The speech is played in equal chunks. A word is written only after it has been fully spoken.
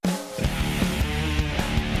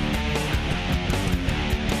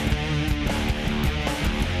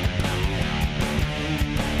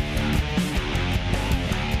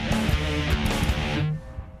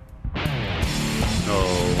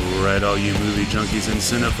right, all you movie junkies and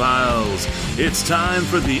cinephiles, it's time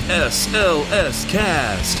for the SLS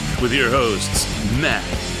Cast with your hosts, Matt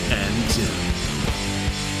and Tim.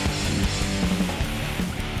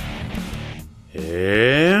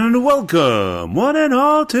 And welcome, one and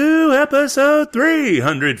all, to episode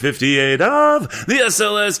 358 of the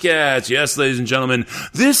SLS Cast. Yes, ladies and gentlemen,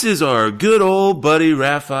 this is our good old buddy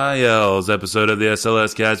Raphael's episode of the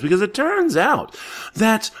SLS Cast, because it turns out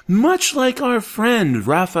that, much like our friend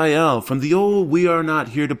Raphael from the old We Are Not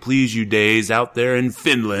Here to Please You days out there in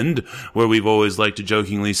Finland, where we've always liked to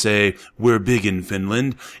jokingly say, we're big in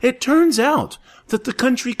Finland, it turns out that the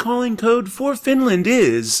country calling code for Finland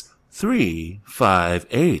is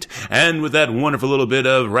 358. And with that wonderful little bit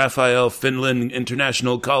of Raphael Finland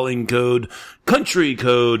International Calling Code, country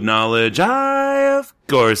code knowledge, I, of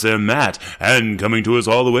course, am Matt. And coming to us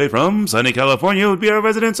all the way from sunny California would be our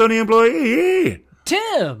resident Sony employee,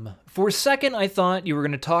 Tim! For a second, I thought you were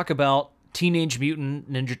going to talk about Teenage Mutant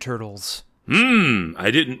Ninja Turtles.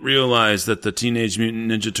 I didn't realize that the Teenage Mutant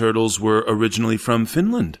Ninja Turtles were originally from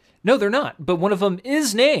Finland. No, they're not, but one of them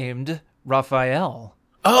is named Raphael.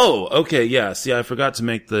 Oh, okay, yeah. See, I forgot to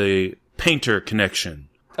make the painter connection.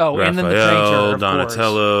 Oh, Raphael, and then the painter, of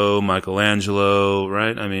Donatello, course. Michelangelo,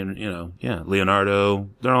 right? I mean, Leonardo.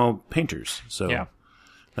 They're all painters, so Yeah.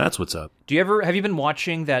 That's what's up. Have you been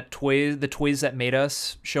watching the Toys That Made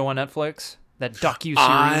Us show on Netflix? That docu-series?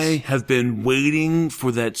 I have been waiting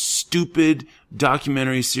for that stupid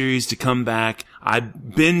documentary series to come back. I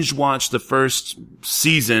binge watched the first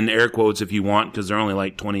season, air quotes if you want, because they're only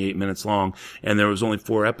like 28 minutes long, and there was only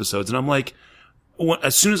 4 episodes. And I'm like,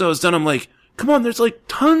 as soon as I was done, I'm like, come on, there's like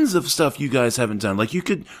tons of stuff you guys haven't done. Like you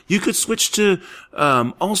could switch to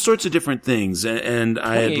all sorts of different things. And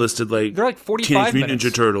I had listed they're like 45 Teenage Mutant minutes.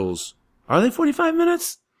 Ninja Turtles. Are they 45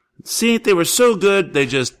 minutes? See, they were so good, they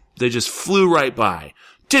just flew right by.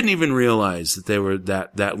 Didn't even realize that they were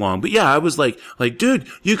that long. But yeah, I was like, dude,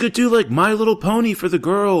 you could do like My Little Pony for the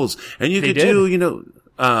girls, and you could do,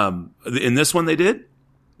 in this one they did?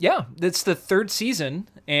 Yeah, it's the 3rd season,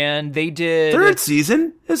 and they did... 3rd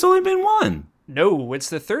season? It's only been 1. No, it's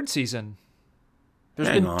the 3rd season. There's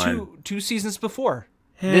Hang been on. two seasons before.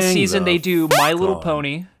 This season they do My Little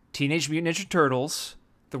Pony, Teenage Mutant Ninja Turtles,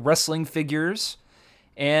 the wrestling figures,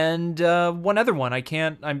 and one other one.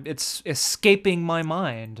 It's escaping my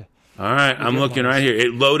mind. All right, I'm looking right here.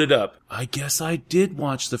 It loaded up. I guess I did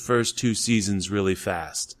watch the first 2 seasons really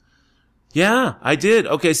fast. Yeah, I did.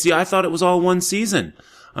 Okay, see, I thought it was all 1 season.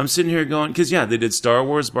 I'm sitting here going, because yeah, they did Star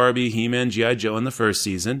Wars, Barbie, He-Man, G.I. Joe in the first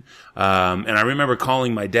season. And I remember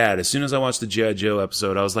calling my dad. As soon as I watched the G.I. Joe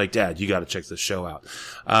episode, I was like, Dad, you got to check this show out.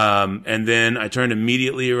 And then I turned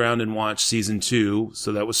immediately around and watched season 2.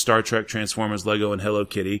 So that was Star Trek, Transformers, Lego, and Hello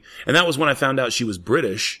Kitty. And that was when I found out she was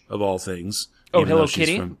British, of all things. Oh, Hello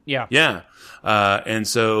Kitty? Yeah. Yeah.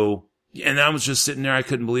 And I was just sitting there. I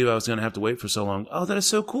couldn't believe I was going to have to wait for so long. Oh, that is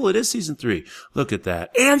so cool. It is season 3. Look at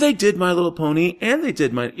that. And they did My Little Pony, and they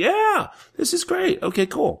did this is great. Okay,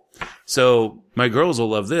 cool. So my girls will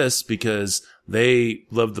love this because they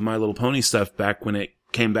loved the My Little Pony stuff back when it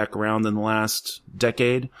came back around in the last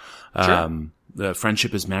decade. Sure. The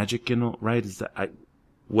Friendship is Magic, right? Is that,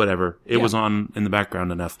 whatever. It was on in the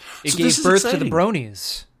background enough. It gave birth to the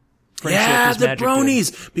Bronies. Yeah, the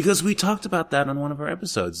Bronies, because we talked about that on one of our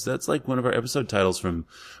episodes. That's like one of our episode titles from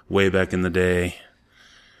way back in the day.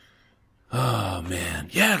 Oh, man.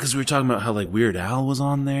 Yeah, because we were talking about how like Weird Al was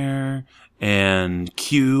on there, and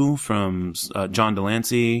Q from John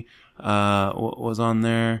Delancey was on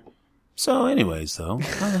there. So anyways, though,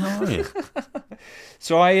 how the hell are you?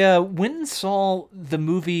 So I went and saw the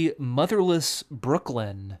movie Motherless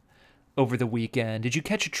Brooklyn over the weekend. Did you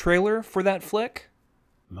catch a trailer for that flick?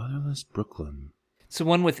 Motherless Brooklyn. It's the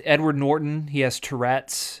one with Edward Norton. He has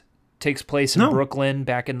Tourette's. Takes place in Brooklyn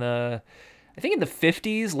back in the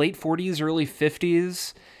 50s, late 40s, early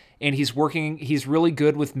 50s. And he's really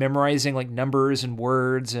good with memorizing like numbers and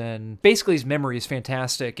words. And basically his memory is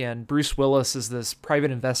fantastic. And Bruce Willis is this private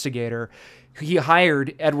investigator. He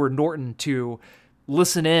hired Edward Norton to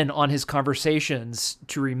listen in on his conversations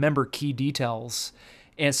to remember key details.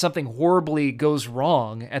 And something horribly goes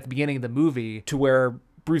wrong at the beginning of the movie to where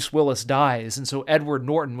Bruce Willis dies, and so Edward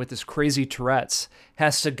Norton, with his crazy Tourette's,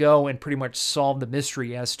 has to go and pretty much solve the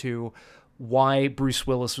mystery as to why Bruce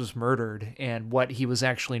Willis was murdered and what he was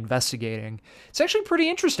actually investigating. It's actually pretty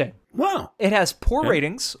interesting. Wow. It has poor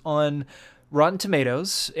ratings on Rotten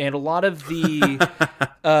Tomatoes, and a lot of the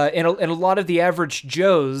and a lot of the average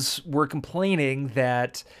Joes were complaining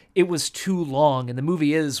that it was too long, and the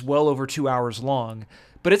movie is well over 2 hours long.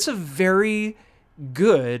 But it's a very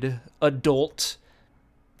good adult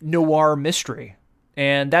noir mystery.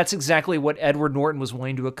 And that's exactly what Edward Norton was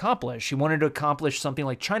willing to accomplish. He wanted to accomplish something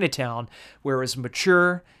like Chinatown, where it was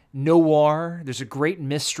mature, noir, there's a great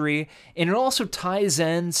mystery, and it also ties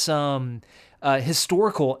in some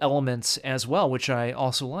historical elements as well, which I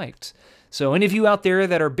also liked. So any of you out there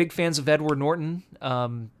that are big fans of Edward Norton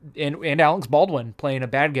and Alex Baldwin playing a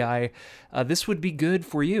bad guy, this would be good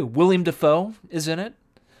for you. William Dafoe is in it.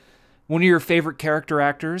 One of your favorite character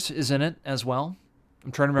actors is in it as well.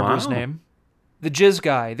 I'm trying to remember his name. The jizz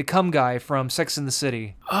guy, the cum guy from Sex and the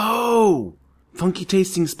City. Oh, Funky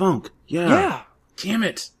Tasting Spunk. Yeah. Damn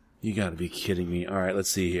it. You gotta be kidding me. All right, let's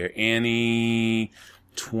see here. Annie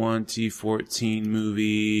 2014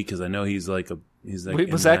 movie, because I know he's like... Wait,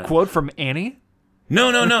 was that quote from Annie?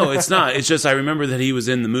 No, it's not. It's just I remember that he was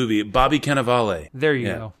in the movie. Bobby Cannavale. There you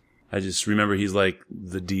go. I just remember he's like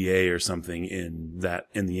the DA or something in the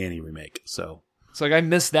Annie remake. So it's like I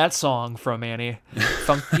missed that song from Annie.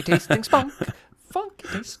 Funky Tasting Spunk. Funky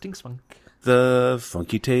Tasting Spunk. The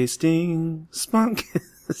Funky Tasting Spunk.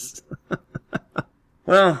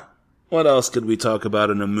 Well, what else could we talk about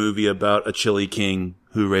in a movie about a chili king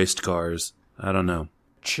who raced cars? I don't know.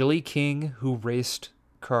 Chili king who raced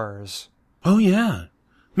cars. Oh, yeah.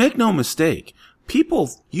 Make no mistake.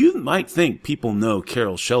 You might think people know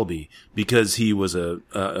Carroll Shelby because he was a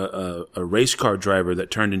race car driver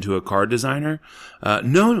that turned into a car designer.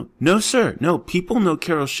 No, sir. No, people know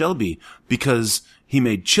Carroll Shelby because he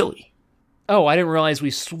made chili. Oh, I didn't realize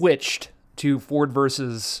we switched to Ford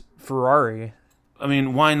versus Ferrari. I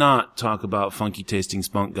mean, why not talk about Funky Tasting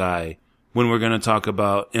Spunk Guy when we're going to talk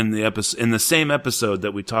about in the same episode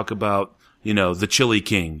that we talk about, the Chili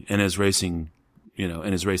King and his racing,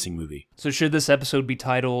 in his racing movie. So should this episode be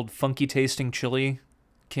titled Funky Tasting Chili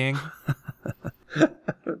King?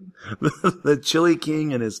 The Chili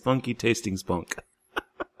King and his Funky Tasting Spunk.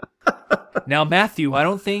 Now, Matthew, I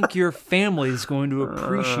don't think your family is going to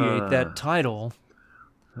appreciate that title.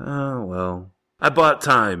 Oh, well. I bought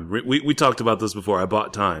time. We talked about this before. I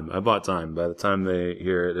bought time. By the time they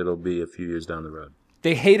hear it, it'll be a few years down the road.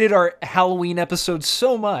 They hated our Halloween episode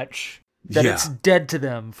so much that it's dead to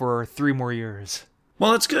them for 3 more years.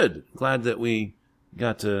 Well, that's good. Glad that we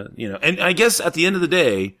got to, and I guess at the end of the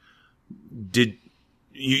day,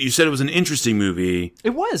 you said it was an interesting movie.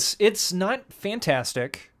 It was. It's not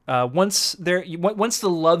fantastic. Once the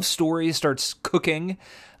love story starts cooking,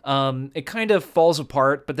 it kind of falls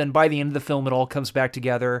apart, but then by the end of the film, it all comes back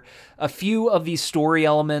together. A few of these story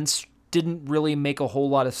elements didn't really make a whole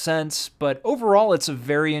lot of sense, but overall, it's a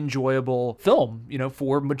very enjoyable film,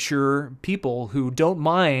 for mature people who don't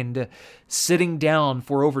mind sitting down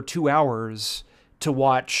for over 2 hours to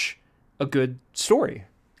watch a good story.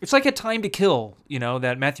 It's like A Time to Kill,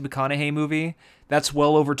 that Matthew McConaughey movie. That's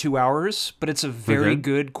well over 2 hours, but it's a very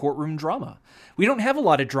good courtroom drama. We don't have a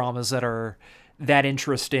lot of dramas that are that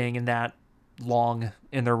interesting and that long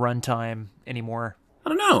in their runtime anymore. I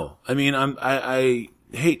don't know. I mean, I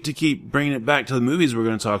hate to keep bringing it back to the movies we're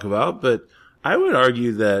going to talk about, but I would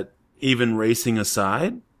argue that even racing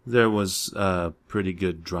aside, there was pretty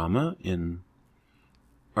good drama in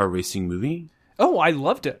our racing movie. Oh, I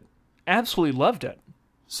loved it. Absolutely loved it.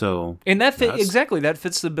 So, and that that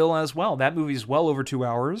fits the bill as well. That movie's well over 2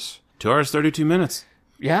 hours. 2 hours, 32 minutes.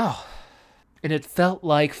 Yeah. And it felt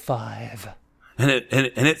like 5. And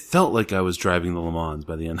it felt like I was driving the Le Mans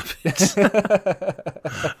by the end of it.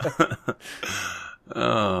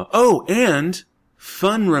 And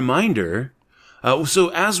fun reminder. So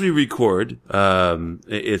as we record,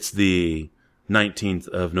 it's the 19th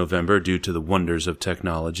of November due to the wonders of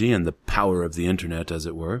technology and the power of the internet, as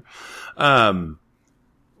it were.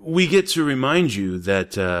 We get to remind you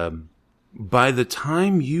that by the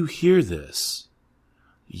time you hear this,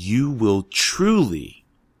 you will truly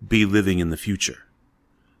be living in the future.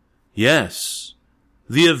 Yes,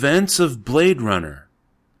 the events of Blade Runner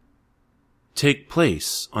take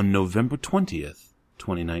place on November 20th,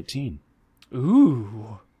 2019.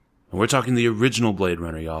 Ooh. And we're talking the original Blade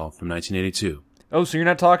Runner, y'all, from 1982. Oh, so you're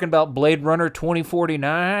not talking about Blade Runner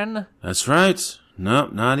 2049? That's right. No,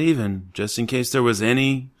 not even. Just in case there was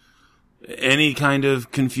any kind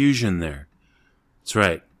of confusion there. That's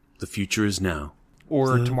right. The future is now.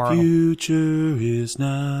 Or tomorrow. The future is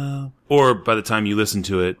now. Or by the time you listen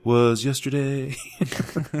to it, was yesterday.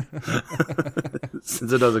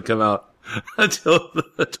 Since it doesn't come out until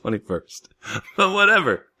the 21st. But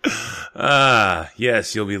whatever.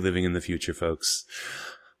 Yes, you'll be living in the future, folks.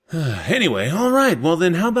 Anyway, all right. Well,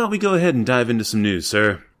 then how about we go ahead and dive into some news,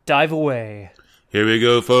 sir? Dive away. Here we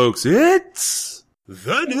go, folks. It's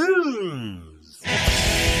the news.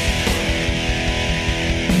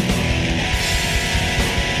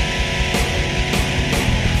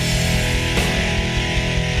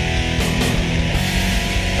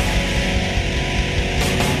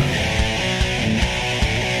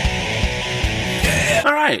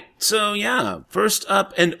 So yeah, first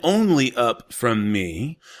up and only up from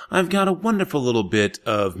me, I've got a wonderful little bit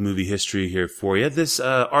of movie history here for you. This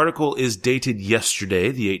article is dated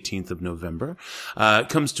yesterday, the 18th of November. It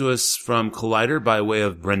comes to us from Collider by way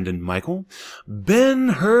of Brendan Michael.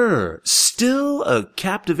 Ben-Hur, still a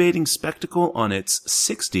captivating spectacle on its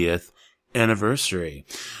 60th anniversary.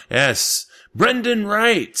 Yes. Brendan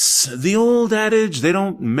writes, the old adage, they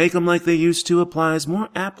don't make 'em like they used to, applies more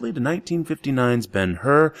aptly to 1959's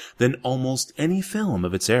Ben-Hur than almost any film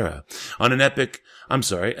of its era. An epic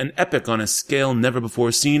on a scale never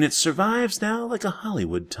before seen, it survives now like a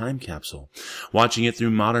Hollywood time capsule. Watching it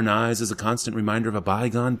through modern eyes is a constant reminder of a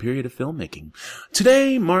bygone period of filmmaking.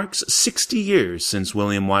 Today marks 60 years since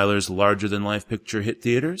William Wyler's larger-than-life picture hit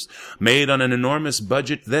theaters. Made on an enormous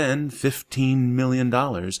budget then, $15 million,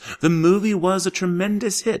 the movie was a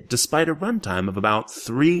tremendous hit despite a runtime of about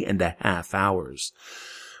 3.5 hours.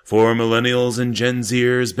 For millennials and Gen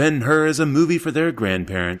Zers, Ben-Hur is a movie for their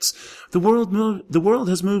grandparents. The world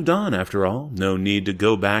has moved on, after all. No need to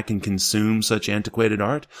go back and consume such antiquated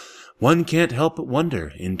art. One can't help but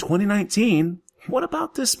wonder, in 2019, what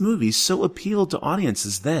about this movie so appealed to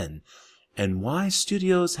audiences then, and why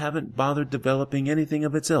studios haven't bothered developing anything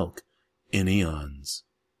of its ilk in eons.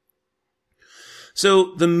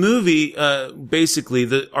 So the movie, basically,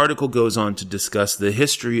 the article goes on to discuss the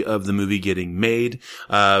history of the movie getting made.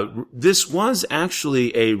 This was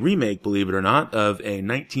actually a remake, believe it or not, of a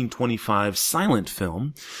 1925 silent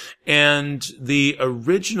film. And the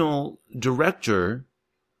original director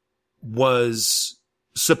was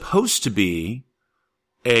supposed to be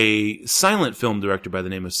a silent film director by the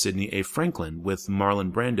name of Sidney A. Franklin, with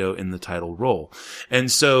Marlon Brando in the title role.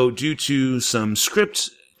 And so due to some script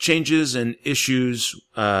changes and issues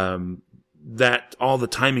that all the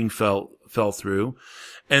timing fell through,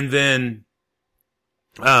 and then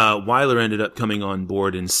Wyler ended up coming on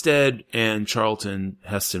board instead, and Charlton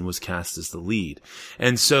Heston was cast as the lead.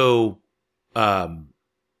 And so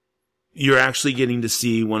you're actually getting to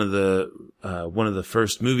see one of the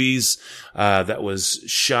first movies that was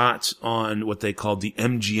shot on what they called the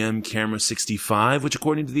MGM Camera 65, which,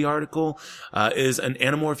 according to the article, is an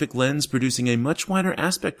anamorphic lens producing a much wider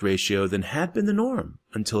aspect ratio than had been the norm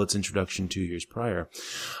until its introduction 2 years prior.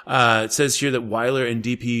 It says here that Wyler and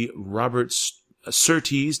DP Robert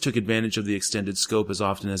Surtees took advantage of the extended scope as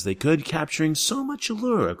often as they could, capturing so much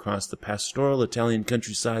allure across the pastoral Italian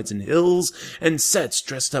countrysides and hills and sets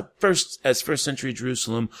dressed up as first-century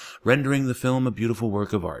Jerusalem, rendering the film a beautiful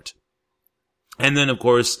work of art. And then, of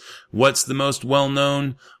course, what's the most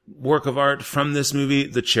well-known work of art from this movie?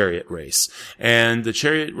 The chariot race. And the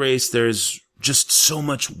chariot race, there's just so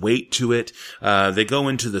much weight to it. They go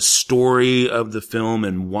into the story of the film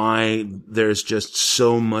and why there's just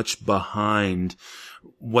so much behind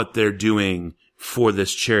what they're doing for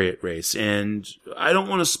this chariot race. And I don't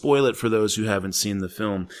want to spoil it for those who haven't seen the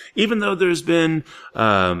film, even though there's been,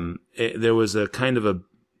 there was a kind of a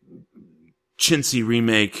chintzy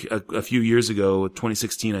remake a few years ago,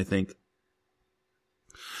 2016, I think.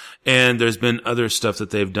 And there's been other stuff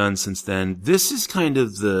that they've done since then. This is kind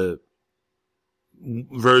of the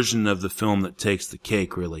version of the film that takes the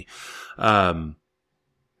cake, really.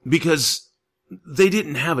 Because they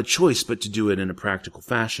didn't have a choice but to do it in a practical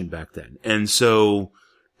fashion back then. And so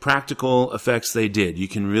practical effects they did. You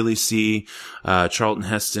can really see Charlton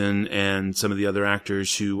Heston and some of the other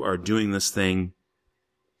actors who are doing this thing,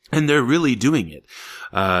 and they're really doing it.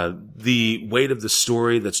 The weight of the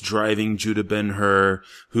story that's driving Judah Ben-Hur,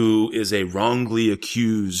 who is a wrongly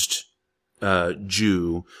accused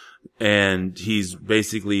Jew, and he's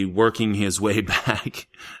basically working his way back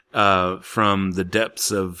from the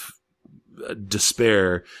depths of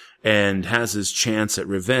despair and has his chance at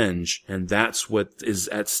revenge, and that's what is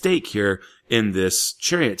at stake here in this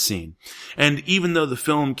chariot scene. And even though the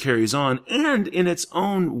film carries on and in its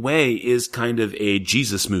own way is kind of a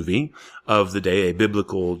Jesus movie of the day, a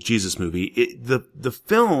biblical Jesus movie, the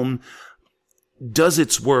film does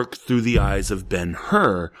its work through the eyes of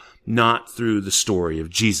Ben-Hur, not through the story of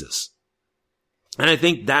Jesus. And I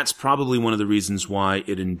think that's probably one of the reasons why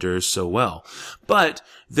it endures so well. But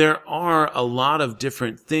there are a lot of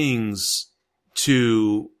different things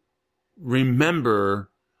to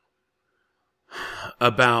remember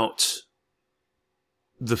about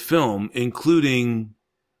the film, including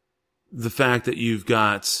the fact that you've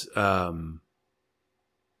got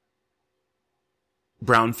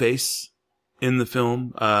brownface in the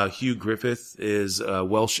film. Hugh Griffith is a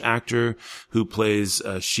Welsh actor who plays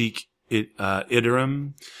Sheik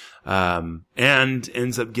Idarim, and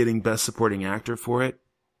ends up getting Best Supporting Actor for it.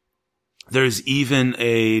 There's even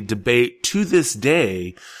a debate to this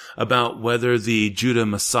day about whether the Judah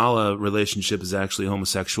Masala relationship is actually a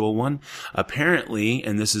homosexual one. Apparently,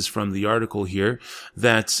 and this is from the article here,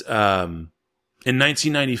 that in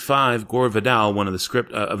 1995, Gore Vidal, one of the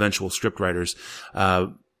eventual scriptwriters,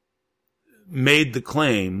 made the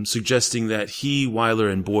claim suggesting that he,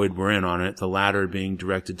 Wyler, and Boyd were in on it, the latter being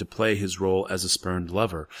directed to play his role as a spurned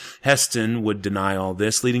lover. Heston would deny all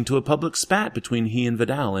this, leading to a public spat between he and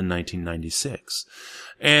Vidal in 1996.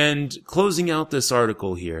 And closing out this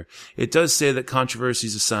article here, it does say that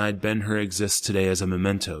controversies aside, Ben-Hur exists today as a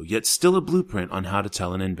memento, yet still a blueprint on how to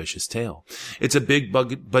tell an ambitious tale. It's a big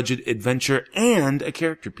budget adventure and a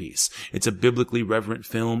character piece. It's a biblically reverent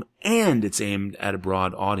film and it's aimed at a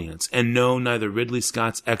broad audience. And no, neither Ridley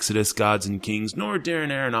Scott's Exodus, Gods and Kings, nor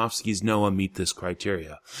Darren Aronofsky's Noah meet this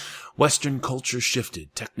criteria. Western culture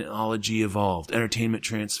shifted, technology evolved, entertainment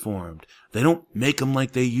transformed. They don't make them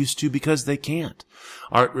like they used to because they can't.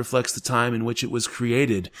 Art reflects the time in which it was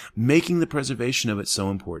created, making the preservation of it so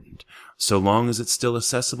important. So long as it's still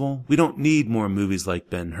accessible, we don't need more movies like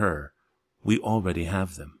Ben-Hur. We already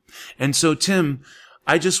have them. And so, Tim,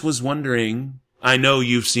 I just was wondering, I know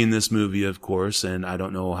you've seen this movie, of course, and I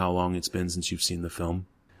don't know how long it's been since you've seen the film.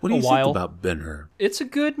 What do you think about Ben-Hur? It's a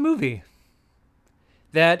good movie.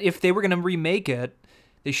 That if they were going to remake it,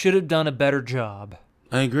 they should have done a better job.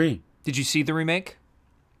 I agree. Did you see the remake?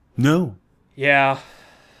 No. Yeah.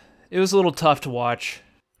 It was a little tough to watch.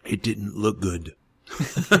 It didn't look good.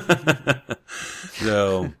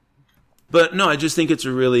 No. But no, I just think it's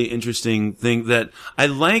a really interesting thing that I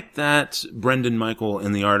like that Brendan Michael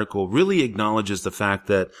in the article really acknowledges the fact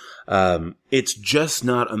that it's just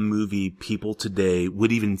not a movie people today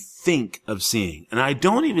would even think of seeing. And I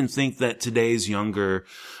don't even think that today's younger,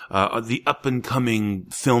 the up and coming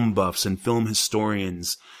film buffs and film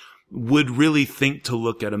historians would really think to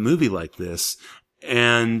look at a movie like this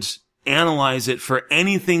and analyze it for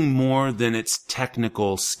anything more than its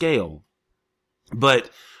technical scale. But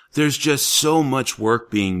there's just so much work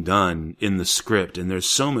being done in the script, and there's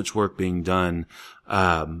so much work being done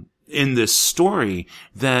in this story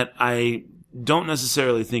that I don't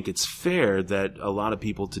necessarily think it's fair that a lot of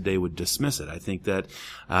people today would dismiss it. I think that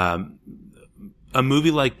a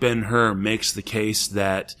movie like Ben-Hur makes the case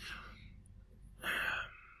that,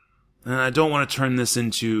 and I don't want to turn this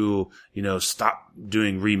into, stop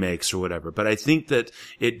doing remakes or whatever, but I think that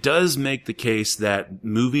it does make the case that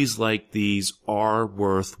movies like these are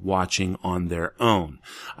worth watching on their own.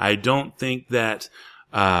 I don't think that,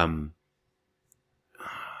 I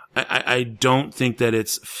don't think that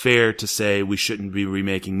it's fair to say we shouldn't be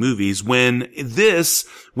remaking movies when this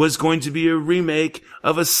was going to be a remake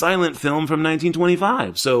of a silent film from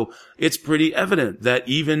 1925. So it's pretty evident that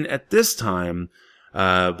even at this time,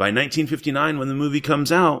 by 1959, when the movie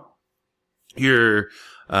comes out, you're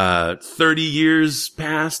 34 years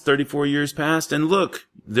past, and look,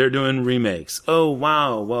 they're doing remakes. Oh,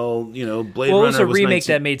 wow. Well, Blade Runner it was a remake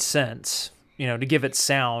that made sense, to give it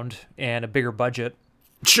sound and a bigger budget.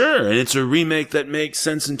 Sure, and it's a remake that makes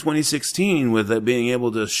sense in 2016 with it being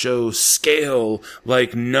able to show scale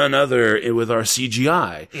like none other with our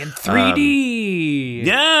CGI. In 3D!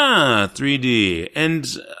 Yeah, 3D. And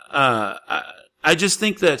I just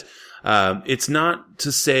think that it's not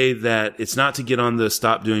to say that it's not to get on the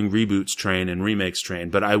stop doing reboots train and remakes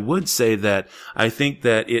train, but I would say that I think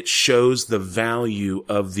that it shows the value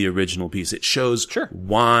of the original piece. It shows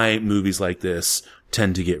why movies like this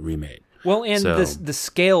tend to get remade. Well, and the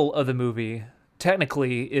scale of the movie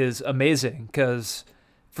technically is amazing because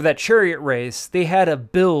for that chariot race, they had a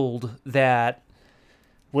build that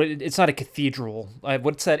it's not a cathedral.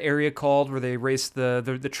 What's that area called where they race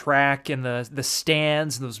the track and the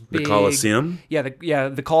stands and those big... The Coliseum? Yeah,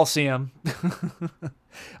 the Coliseum.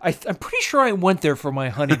 I'm pretty sure I went there for my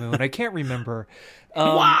honeymoon. I can't remember.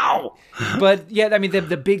 Wow! But yeah, I mean,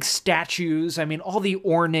 the big statues, all the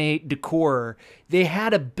ornate decor, they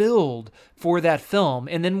had a build for that film.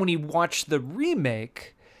 And then when you watch the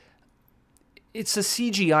remake, it's a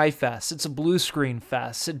CGI fest. It's a blue screen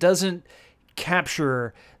fest. It doesn't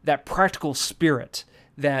capture that practical spirit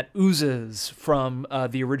that oozes from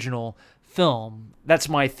the original film. That's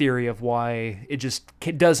my theory of why it just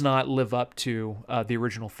does not live up to the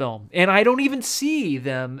original film. And I don't even see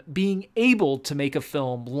them being able to make a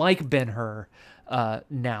film like Ben-Hur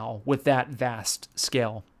now with that vast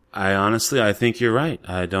scale. I think you're right.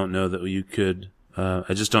 I don't know that you could...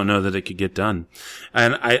 I just don't know that it could get done.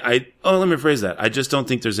 And let me rephrase that. I just don't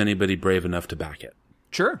think there's anybody brave enough to back it.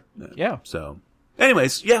 Sure. Yeah. So,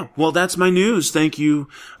 anyways, yeah. Well, that's my news. Thank you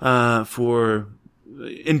for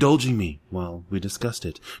indulging me while we discussed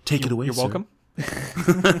it. Take it away, You're sir. welcome.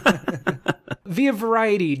 Via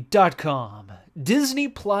Variety.com, Disney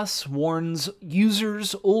Plus warns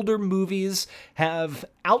users older movies have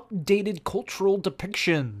outdated cultural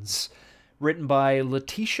depictions. Written by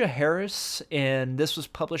Letitia Harris, and this was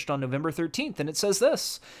published on November 13th, and it says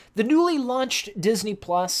this: the newly launched Disney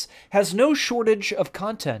Plus has no shortage of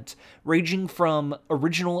content, ranging from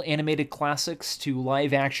original animated classics to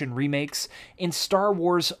live-action remakes and Star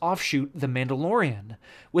Wars offshoot The Mandalorian.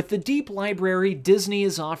 With the deep library, Disney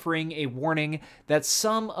is offering a warning that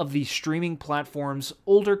some of the streaming platforms'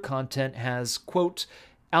 older content has, quote,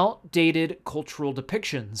 outdated cultural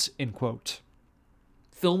depictions, end quote.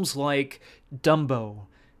 Films like Dumbo,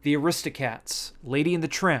 The Aristocats, Lady and the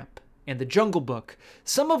Tramp, and The Jungle Book,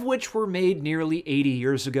 some of which were made nearly 80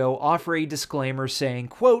 years ago, offer a disclaimer saying,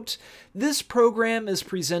 quote, this program is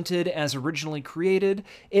presented as originally created.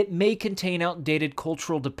 It may contain outdated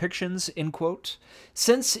cultural depictions, end quote.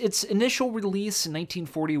 Since its initial release in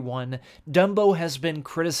 1941, Dumbo has been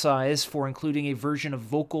criticized for including a version of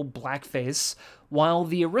vocal blackface, while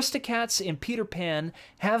The Aristocats and Peter Pan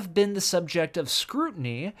have been the subject of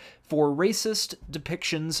scrutiny for racist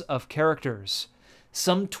depictions of characters.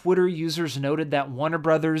 Some Twitter users noted that Warner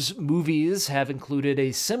Brothers movies have included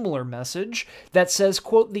a similar message that says,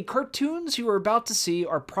 quote, the cartoons you are about to see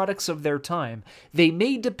are products of their time. They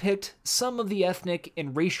may depict some of the ethnic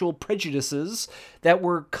and racial prejudices that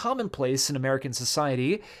were commonplace in American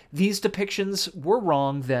society. These depictions were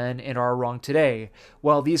wrong then and are wrong today.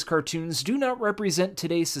 While these cartoons do not represent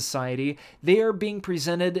today's society, they are being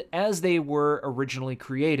presented as they were originally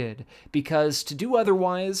created, because to do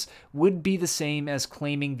otherwise would be the same as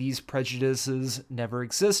claiming these prejudices never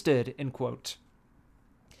existed, end quote.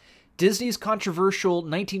 Disney's controversial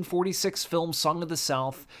 1946 film Song of the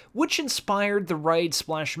South, which inspired the ride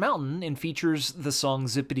Splash Mountain and features the song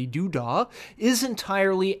Zippity Doo Dah, is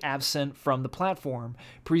entirely absent from the platform,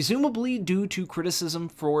 presumably due to criticism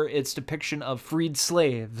for its depiction of freed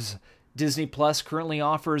slaves. Disney Plus currently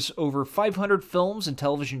offers over 500 films and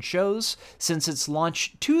television shows. Since its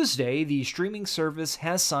launch Tuesday, the streaming service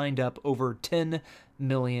has signed up over 10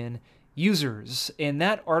 million users. And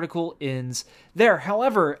that article ends there.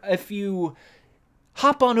 However, if you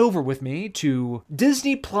hop on over with me to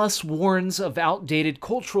Disney Plus warns of outdated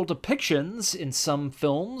cultural depictions in some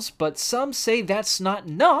films, but some say that's not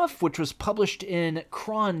enough, which was published in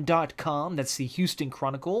Chron.com. That's the Houston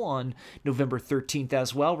Chronicle on November 13th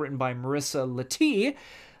as well, written by Marissa Lattee,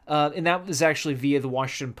 and that was actually via the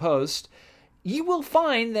Washington Post. You will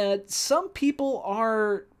find that some people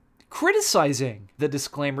are criticizing the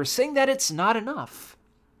disclaimer, saying that it's not enough.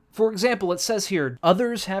 For example, it says here,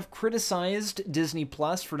 others have criticized Disney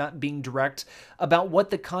Plus for not being direct about what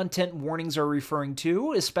the content warnings are referring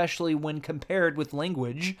to, especially when compared with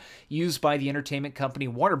language used by the entertainment company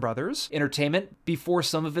Warner Brothers Entertainment before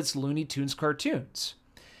some of its Looney Tunes cartoons.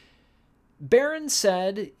 Barron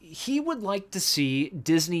said he would like to see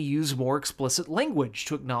Disney use more explicit language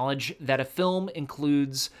to acknowledge that a film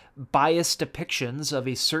includes biased depictions of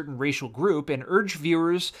a certain racial group and urge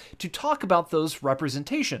viewers to talk about those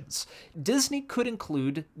representations. Disney could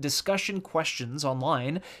include discussion questions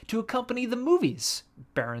online to accompany the movies,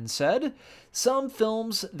 Barron said. Some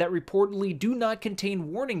films that reportedly do not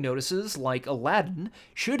contain warning notices, like Aladdin,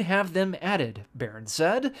 should have them added, Barron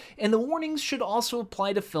said, and the warnings should also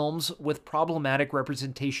apply to films with problematic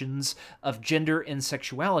representations of gender and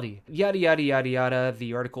sexuality. Yada, yada, yada, yada.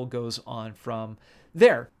 The article goes on from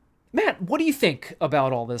there. Matt, what do you think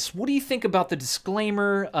about all this? What do you think about the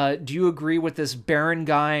disclaimer? Do you agree with this Barron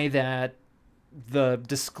guy that what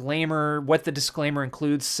the disclaimer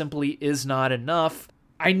includes simply is not enough?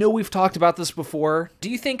 I know we've talked about this before. Do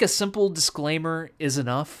you think a simple disclaimer is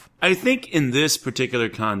enough? I think in this particular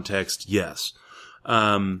context, yes.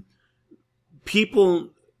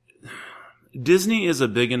 Disney is a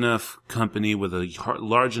big enough company with a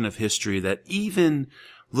large enough history that even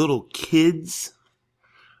little kids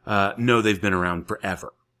know they've been around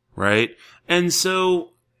forever, right? And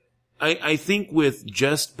so I think with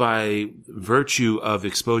just by virtue of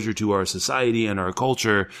exposure to our society and our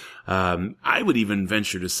culture, I would even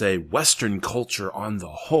venture to say Western culture on the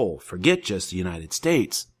whole, forget just the United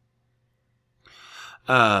States,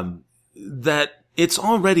 that it's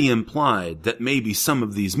already implied that maybe some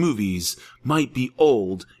of these movies might be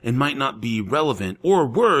old and might not be relevant, or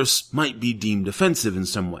worse, might be deemed offensive in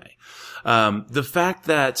some way. The fact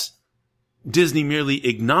that Disney merely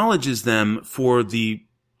acknowledges them for the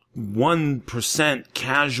 1%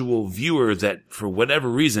 casual viewer that, for whatever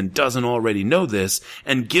reason, doesn't already know this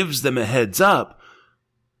and gives them a heads up,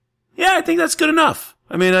 yeah, I think that's good enough.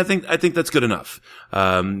 I mean, I think that's good enough.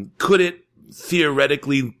 Could it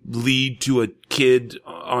theoretically lead to a kid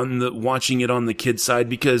watching it on the kid side,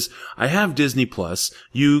 because I have Disney Plus.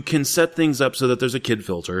 You can set things up so that there's a kid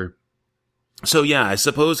filter. So yeah, I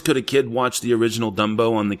suppose could a kid watch the original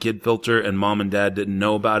Dumbo on the kid filter and mom and dad didn't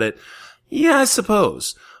know about it? Yeah, I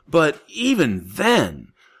suppose. But even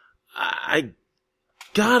then, I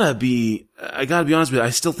gotta be honest with you,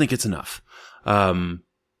 I still think it's enough.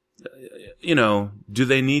 You know, do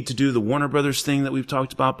they need to do the Warner Brothers thing that we've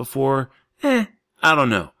talked about before? I don't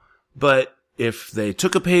know. But if they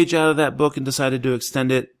took a page out of that book and decided to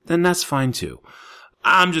extend it, then that's fine too.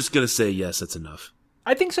 I'm just gonna say yes, that's enough.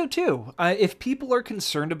 I think so too. If people are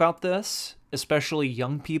concerned about this, especially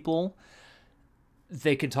young people,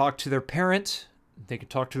 they can talk to their parent, they can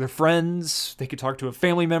talk to their friends, they could talk to a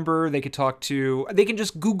family member, they can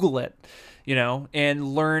just Google it, you know,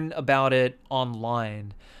 and learn about it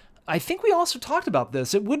online. I think we also talked about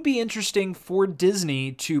this. It would be interesting for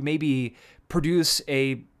Disney to maybe produce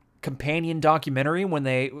a companion documentary when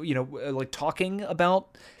they, you know, like talking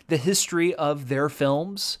about the history of their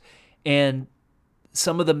films and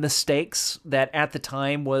some of the mistakes that at the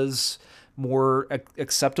time was more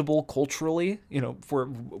acceptable culturally, you know, for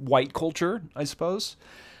white culture, I suppose.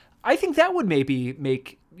 I think that would maybe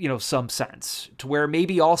make, you know, some sense to where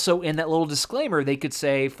maybe also in that little disclaimer, they could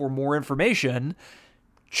say for more information,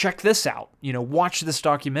 check this out, you know, watch this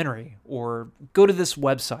documentary or go to this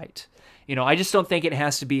website. You know, I just don't think it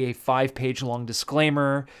has to be a 5-page long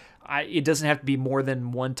disclaimer. It doesn't have to be more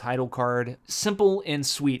than one title card. Simple and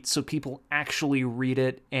sweet so people actually read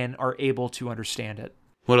it and are able to understand it.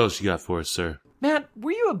 What else you got for us, sir? Matt,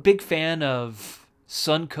 were you a big fan of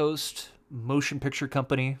Suncoast Motion Picture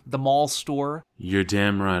Company, the mall store? You're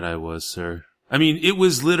damn right I was, sir. I mean, it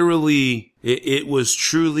was literally, it was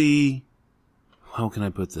truly, how can I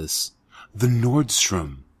put this? The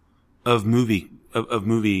Nordstrom of movie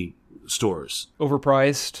stores.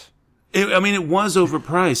 Overpriced. It was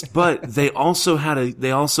overpriced, but they also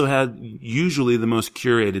had usually the most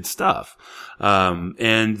curated stuff.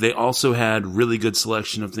 And they also had really good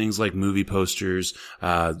selection of things like movie posters,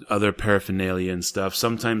 other paraphernalia and stuff.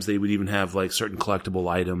 Sometimes they would even have like certain collectible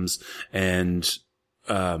items and,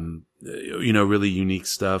 you know, really unique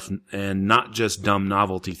stuff and not just dumb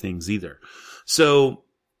novelty things either. So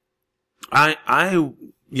I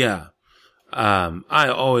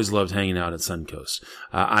always loved hanging out at Suncoast.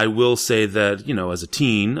 I will say that, you know, as a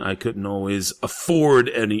teen, I couldn't always afford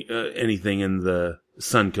anything in the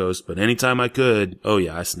Suncoast, but anytime I could, oh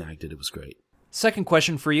yeah, I snagged it. It was great. Second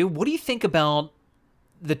question for you. What do you think about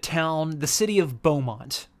the city of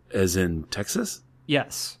Beaumont? As in Texas?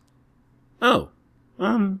 Yes. Oh,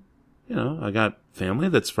 you know, I got family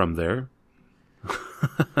that's from there.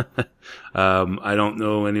 I don't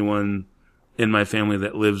know anyone in my family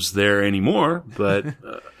that lives there anymore, but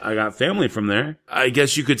I got family from there. I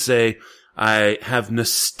guess you could say I have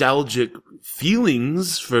nostalgic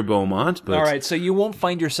feelings for Beaumont, but all right, so you won't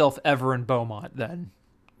find yourself ever in Beaumont then?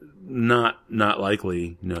 Not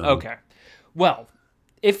likely, no. Okay. Well,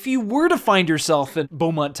 if you were to find yourself in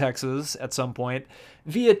Beaumont, Texas at some point,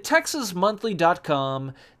 via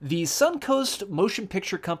TexasMonthly.com, the Suncoast Motion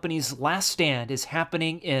Picture Company's last stand is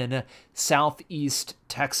happening in Southeast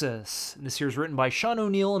Texas. And this here is written by Sean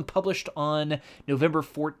O'Neill and published on November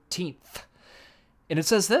 14th. And it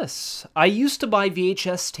says this: I used to buy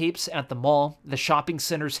VHS tapes at the mall. The shopping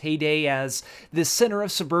center's heyday as the center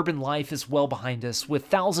of suburban life is well behind us, with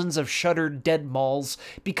thousands of shuttered dead malls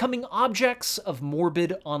becoming objects of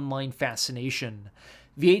morbid online fascination.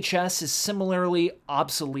 VHS is similarly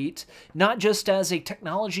obsolete, not just as a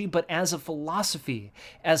technology, but as a philosophy,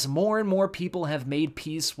 as more and more people have made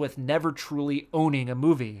peace with never truly owning a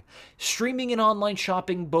movie. Streaming and online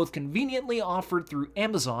shopping, both conveniently offered through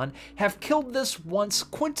Amazon, have killed this once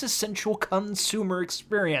quintessential consumer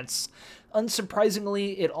experience.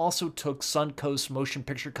 Unsurprisingly, it also took Suncoast Motion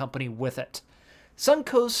Picture Company with it.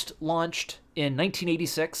 Suncoast launched in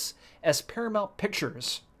 1986 as Paramount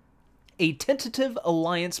Pictures, a tentative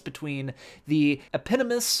alliance between the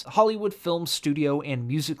eponymous Hollywood Film Studio and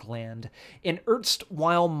Musicland, an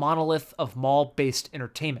erstwhile monolith of mall-based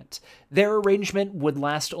entertainment. Their arrangement would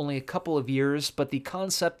last only a couple of years, but the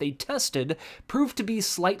concept they tested proved to be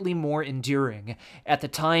slightly more enduring. At the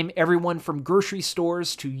time, everyone from grocery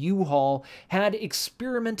stores to U-Haul had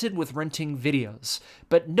experimented with renting videos,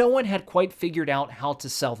 but no one had quite figured out how to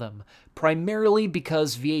sell them, primarily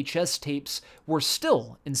because VHS tapes were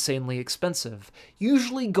still insanely expensive,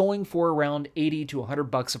 usually going for around $80 to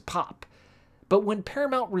 $100 a pop. But when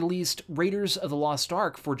Paramount released Raiders of the Lost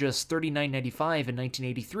Ark for just $39.95 in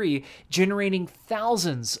 1983, generating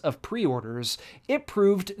thousands of pre-orders, it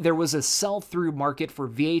proved there was a sell-through market for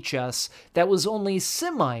VHS that was only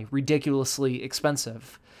semi-ridiculously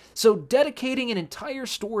expensive. So dedicating an entire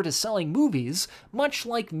store to selling movies, much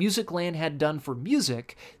like Musicland had done for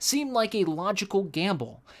music, seemed like a logical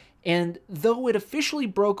gamble. And though it officially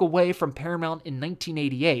broke away from Paramount in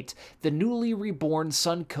 1988, the newly reborn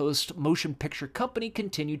Suncoast Motion Picture Company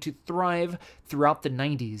continued to thrive throughout the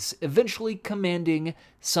 90s, eventually commanding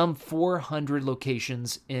some 400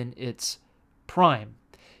 locations in its prime.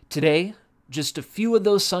 Today, just a few of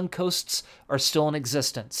those Suncoasts are still in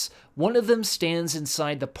existence. One of them stands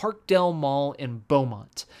inside the Parkdale Mall in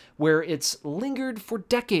Beaumont, where it's lingered for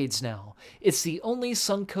decades now. It's the only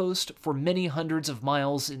Suncoast for many hundreds of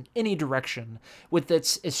miles in any direction, with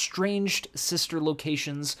its estranged sister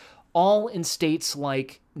locations all in states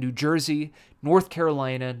like New Jersey, North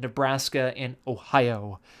Carolina, Nebraska, and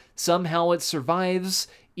Ohio. Somehow it survives,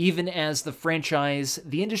 even as the franchise,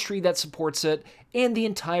 the industry that supports it, and the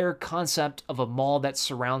entire concept of a mall that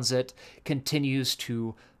surrounds it continues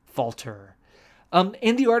to falter.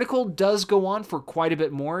 And the article does go on for quite a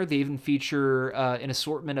bit more. They even feature an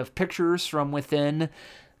assortment of pictures from within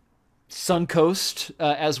Suncoast,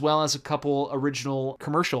 as well as a couple original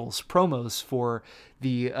commercials, promos for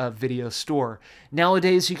the video store.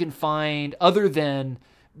 Nowadays, you can find, other than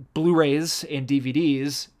Blu-rays and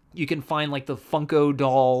DVDs, you can find like the Funko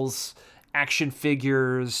dolls, action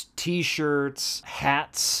figures, t-shirts,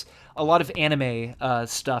 hats, a lot of anime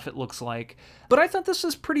stuff, it looks like. But I thought this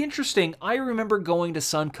was pretty interesting. I remember going to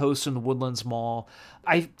Suncoast in the Woodlands Mall.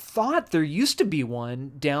 I thought there used to be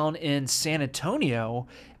one down in San Antonio,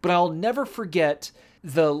 but I'll never forget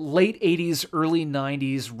the late 80s, early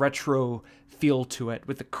 90s retro feel to it,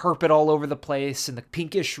 with the carpet all over the place and the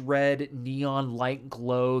pinkish red neon light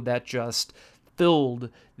glow that just filled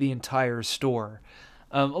the entire store.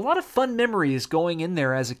 A lot of fun memories going in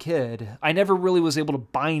there as a kid. I never really was able to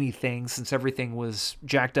buy anything since everything was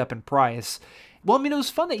jacked up in price. Well, I mean, it was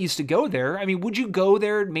fun that you used to go there. I mean, would you go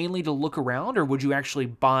there mainly to look around, or would you actually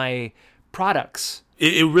buy products?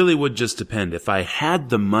 It really would just depend. If I had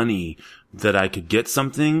the money that I could get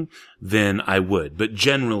something, then I would. But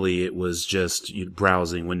generally, it was just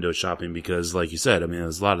browsing, window shopping, because like you said, I mean, a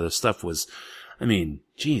lot of the stuff was, I mean,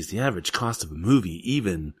 geez, the average cost of a movie,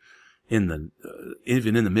 even in the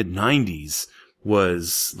mid 90s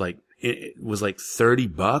was like, it was like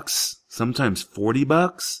 $30, sometimes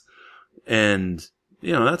 $40. And,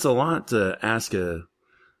 you know, that's a lot to ask a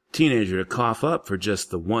teenager to cough up for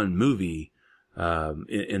just the one movie,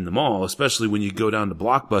 in the mall, especially when you go down to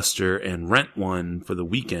Blockbuster and rent one for the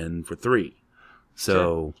weekend for $3.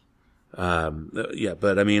 So, sure. Yeah,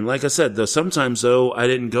 but I mean, like I said, though, sometimes though, I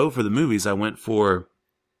didn't go for the movies. I went for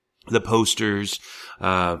the posters,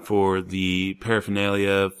 for the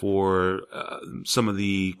paraphernalia, for, some of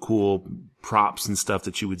the cool props and stuff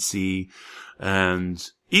that you would see. And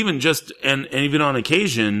even just, and even on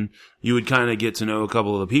occasion, you would kind of get to know a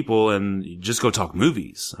couple of the people and just go talk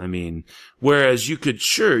movies. I mean, whereas you could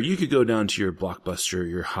go down to your Blockbuster,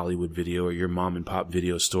 your Hollywood Video, or your mom and pop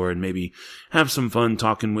video store and maybe have some fun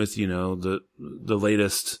talking with, you know, the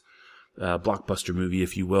latest, Blockbuster movie,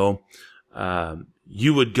 if you will.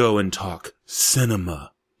 You would go and talk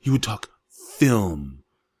cinema. You would talk film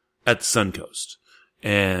at Suncoast.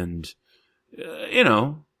 And, you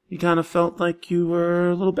know, you kind of felt like you were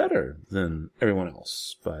a little better than everyone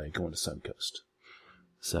else by going to Suncoast.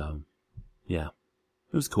 So, yeah,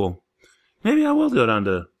 it was cool. Maybe I will go down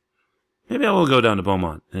to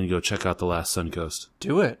Beaumont and go check out the last Suncoast.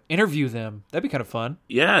 Do it. Interview them. That'd be kind of fun.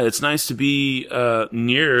 Yeah, it's nice to be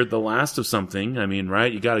near the last of something. I mean,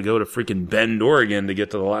 right? You got to go to freaking Bend, Oregon to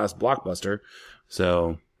get to the last Blockbuster.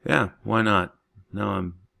 So, yeah, why not? Now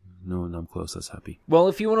I'm close. That's happy. Well,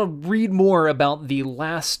 if you want to read more about the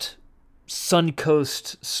last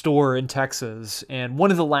Suncoast store in Texas, and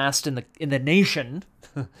one of the last in the nation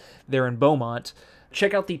there in Beaumont,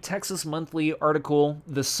 check out the Texas Monthly article,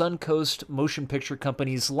 "The Suncoast Motion Picture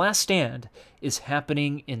Company's Last Stand is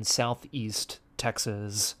Happening in Southeast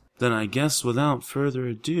Texas." Then I guess without further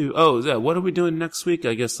ado, oh, yeah, what are we doing next week?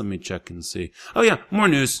 I guess let me check and see. Oh yeah, more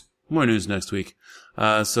news next week.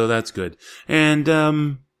 So that's good. And,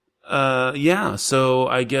 yeah, so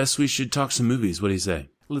I guess we should talk some movies. What do you say?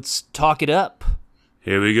 Let's talk it up.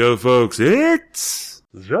 Here we go, folks. It's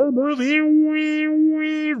the movie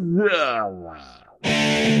we love.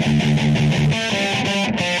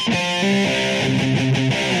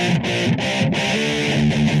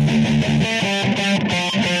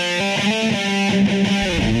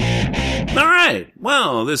 All right.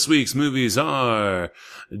 Well, Well, this week's movies are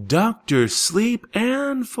Dr. Sleep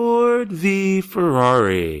and Ford v.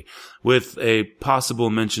 Ferrari, with a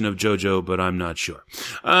possible mention of JoJo, but I'm not sure.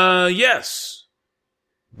 Yes.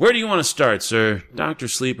 Where do you want to start, sir? Dr.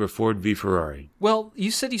 Sleep or Ford v. Ferrari? Well,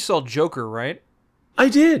 you said you saw Joker, right? I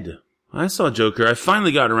did. I saw Joker. I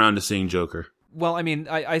finally got around to seeing Joker. Well, I mean,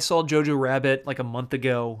 I saw Jojo Rabbit like a month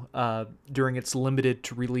ago during its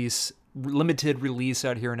limited release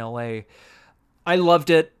out here in LA. I loved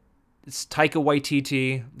it. It's Taika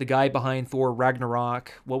Waititi, the guy behind Thor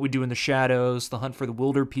Ragnarok, What We Do in the Shadows, The Hunt for the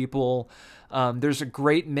Wilder People. There's a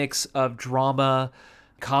great mix of drama,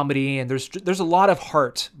 comedy, and there's a lot of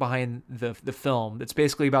heart behind the film. It's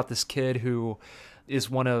basically about this kid who is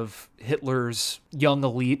one of Hitler's young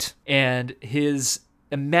elite, and his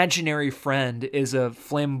imaginary friend is a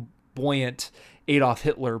flamboyant Adolf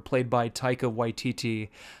Hitler, played by Taika Waititi.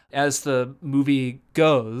 As the movie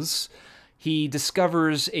goes, he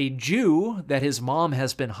discovers a Jew that his mom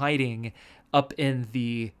has been hiding up in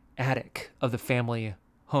the attic of the family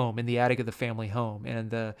home, and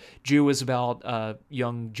the Jew is about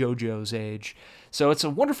young Jojo's age. So it's a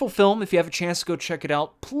wonderful film. If you have a chance to go check it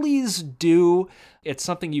out, please do. It's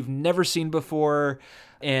something you've never seen before,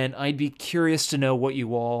 and I'd be curious to know what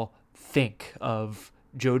you all think of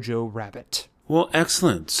Jojo Rabbit. Well,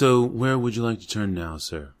 excellent. So where would you like to turn now,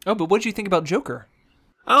 sir? Oh, but what did you think about Joker?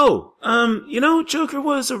 Oh, Joker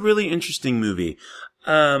was a really interesting movie.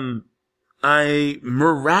 I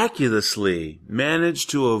miraculously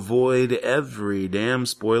managed to avoid every damn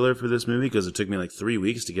spoiler for this movie because it took me like 3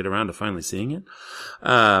 weeks to get around to finally seeing it.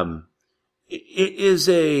 It is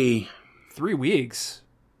a... 3 weeks?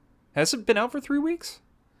 Has it been out for 3 weeks?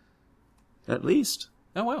 At least.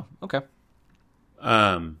 Oh, wow. Okay.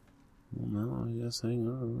 Well, I guess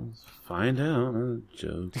let's find out.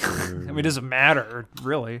 Joker. I mean, it doesn't matter,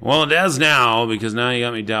 really. Well, it does now, because now you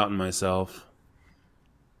got me doubting myself.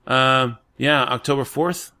 Yeah, October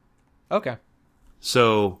 4th. Okay.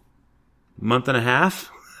 So, month and a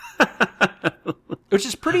half? Which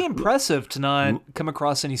is pretty impressive to not come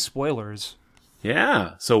across any spoilers.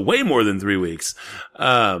 Yeah, so way more than 3 weeks.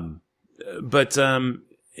 Yeah,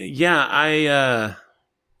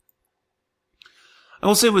 I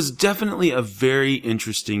will say it was definitely a very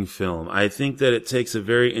interesting film. I think that it takes a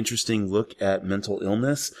very interesting look at mental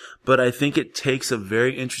illness, but I think it takes a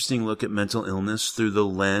very interesting look at mental illness through the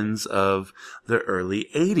lens of the early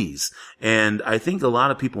 80s. And I think a lot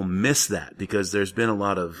of people miss that because there's been a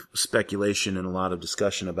lot of speculation and a lot of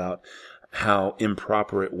discussion about how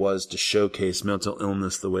improper it was to showcase mental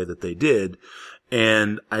illness the way that they did.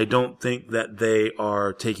 And I don't think that they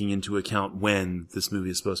are taking into account when this movie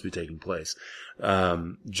is supposed to be taking place.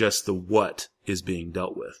 Just the what is being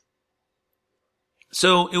dealt with.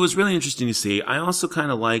 So it was really interesting to see. I also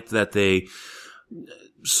kind of liked that they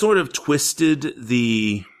sort of twisted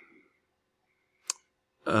the,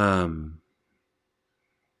 old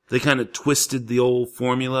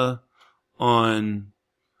formula on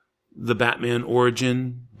the Batman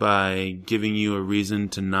origin by giving you a reason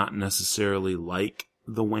to not necessarily like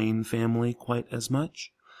the Wayne family quite as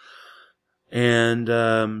much.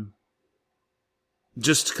 And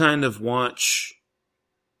just kind of watch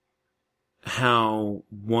how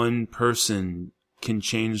one person can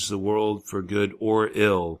change the world for good or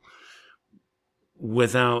ill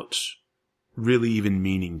without really even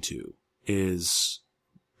meaning to is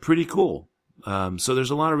pretty cool. So there's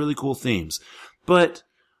a lot of really cool themes. But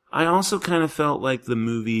I also kind of felt like the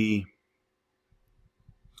movie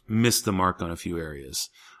missed the mark on a few areas.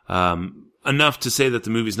 Enough to say that the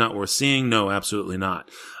movie's not worth seeing? No, absolutely not.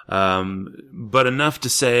 But enough to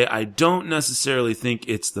say I don't necessarily think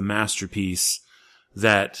it's the masterpiece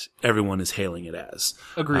that everyone is hailing it as.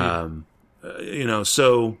 Agreed.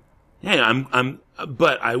 So, hey,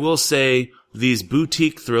 but I will say these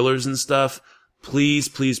boutique thrillers and stuff, please,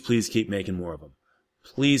 please, please keep making more of them.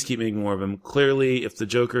 Please keep making more of them. Clearly, if the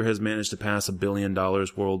Joker has managed to pass $1 billion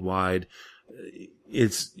worldwide,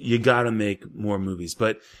 you gotta make more movies.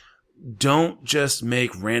 But don't just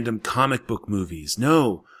make random comic book movies.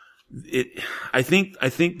 No. I think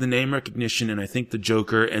the name recognition and I think the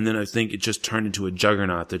Joker, and then I think it just turned into a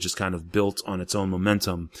juggernaut that just kind of built on its own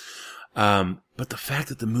momentum. But the fact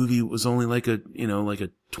that the movie was only like a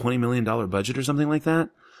 $20 million budget or something like that,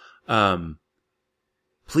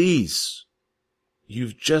 please,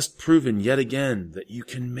 you've just proven yet again that you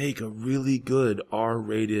can make a really good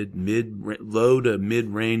R-rated low to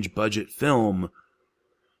mid-range budget film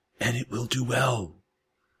and it will do well.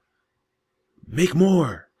 Make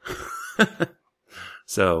more.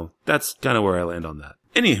 So that's kind of where I land on that.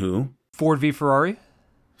 Anywho. Ford v. Ferrari?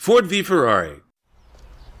 Ford v. Ferrari.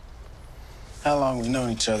 How long have we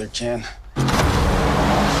known each other, Ken?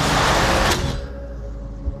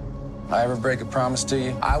 I ever break a promise to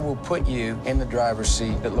you, I will put you in the driver's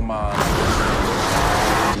seat at Le Mans.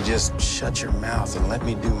 You just shut your mouth and let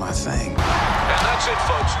me do my thing. And that's it,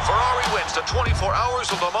 folks. Ferrari wins the 24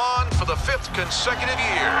 Hours of Le Mans for the 5th consecutive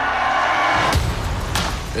year.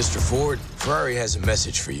 Mr. Ford, Ferrari has a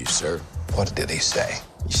message for you, sir. What did he say?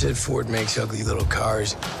 He said Ford makes ugly little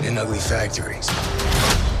cars in ugly factories.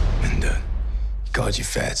 And, he called you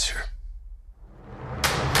fat, sir.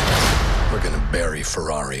 We're gonna bury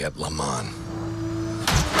Ferrari at Le Mans.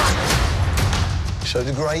 So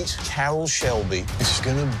the great Carroll Shelby is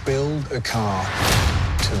gonna build a car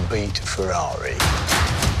to beat Ferrari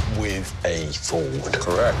with a Ford.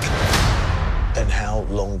 Correct. And how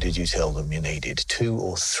long did you tell them you needed? 200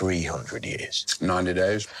 or 300 years? 90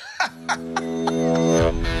 days.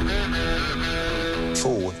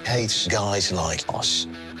 Ford hates guys like us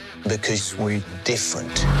because we're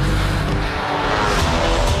different.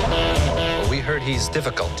 We heard he's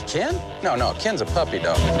difficult. Ken? No, Ken's a puppy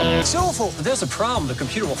dog. It's awful. If there's a problem, the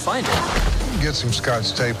computer will find it. Get some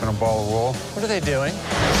Scotch tape and a ball of wool. What are they doing?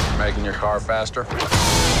 Making your car faster.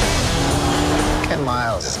 Ken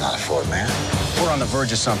Miles is not a Ford man. We're on the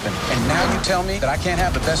verge of something. And now you tell me that I can't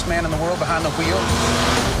have the best man in the world behind the wheel?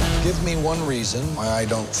 Give me one reason why I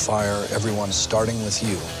don't fire everyone starting with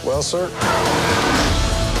you. Well, sir,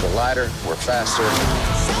 we're lighter, we're faster.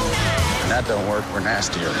 When that don't work, we're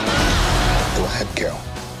nastier. Go ahead, Carroll.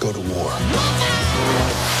 Go to war.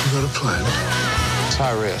 You got a plan? It's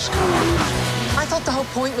high risk. I thought the whole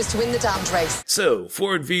point was to win the damned race. So,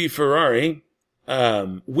 Ford v Ferrari,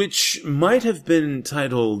 which might have been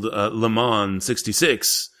titled Le Mans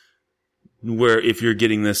 66, where if you're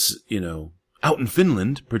getting this, out in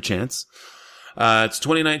Finland, perchance. It's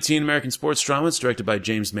 2019 American sports drama. It's directed by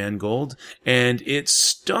James Mangold, and it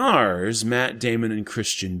stars Matt Damon and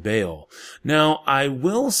Christian Bale. Now, I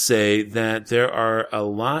will say that there are a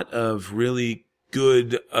lot of really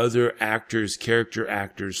good other actors, character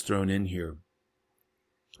actors thrown in here.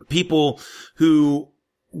 People who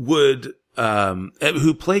would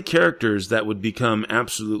who play characters that would become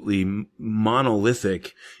absolutely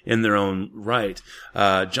monolithic in their own right.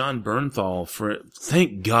 John Bernthal,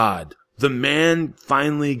 thank God. The man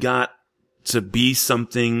finally got to be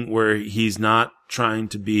something where he's not trying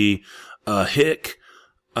to be a hick,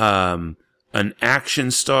 an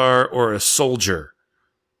action star, or a soldier.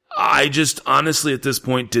 I just honestly at this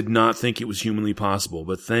point did not think it was humanly possible,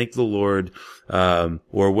 but thank the Lord,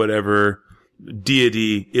 or whatever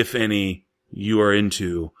deity, if any, you are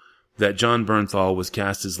into, that John Bernthal was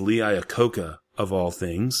cast as Lee Iacocca, of all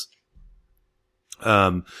things.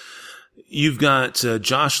 You've got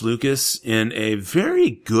Josh Lucas in a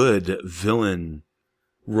very good villain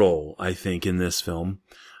role, I think, in this film.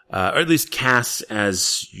 Or at least cast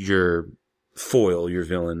as your foil, your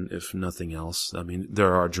villain, if nothing else. I mean,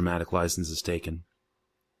 there are dramatic licenses taken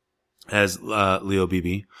as Leo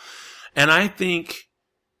Beebe. And I think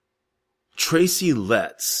Tracy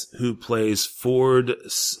Letts, who plays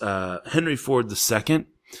Henry Ford II,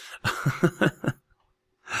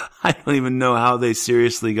 I don't even know how they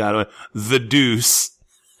seriously got away. The Deuce,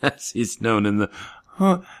 as he's known in the...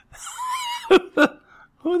 Who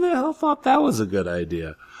the hell thought that was a good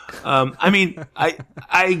idea? I mean,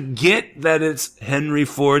 I get that it's Henry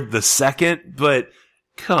Ford II, but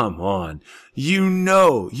come on. You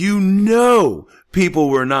know, people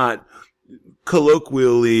were not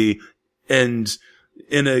colloquially and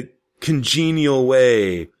in a congenial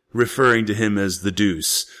way referring to him as the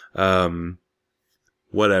Deuce.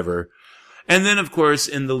 Whatever. And then, of course,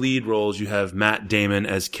 in the lead roles, you have Matt Damon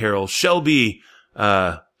as Carroll Shelby,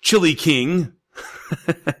 Chili King,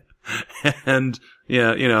 and,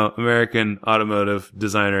 American automotive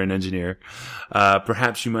designer and engineer.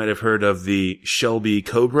 Perhaps you might have heard of the Shelby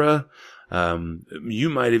Cobra. You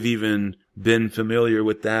might have even been familiar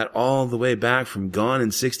with that all the way back from Gone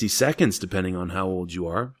in 60 Seconds, depending on how old you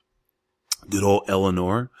are. Good old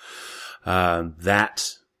Eleanor.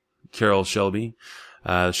 That Carroll Shelby.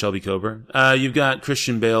 Shelby Cobra. You've got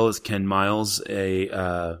Christian Bale as Ken Miles,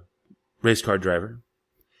 a race car driver.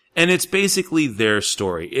 And it's basically their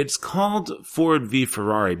story. It's called Ford v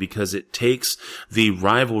Ferrari because it takes the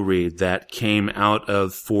rivalry that came out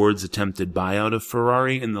of Ford's attempted buyout of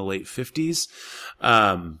Ferrari in the late 50s.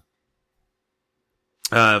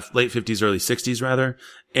 Late 50s, early 60s rather.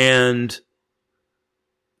 And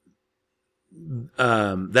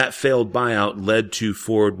that failed buyout led to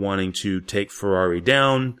Ford wanting to take Ferrari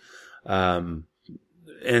down. And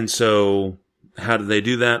so how did they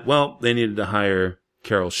do that? Well, they needed to hire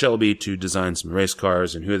Carroll Shelby to design some race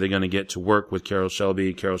cars. And who are they going to get to work with Carroll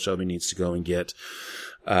Shelby? Carroll Shelby needs to go and get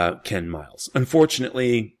Ken Miles.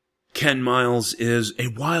 Unfortunately, Ken Miles is a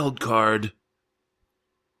wild card.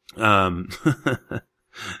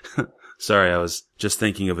 Sorry, I was just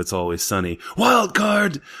thinking of It's Always Sunny. Wild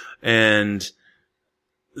card! And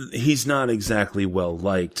he's not exactly well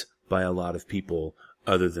liked by a lot of people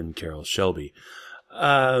other than Carroll Shelby.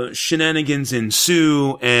 Shenanigans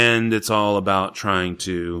ensue, and it's all about trying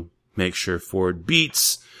to make sure Ford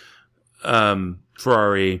beats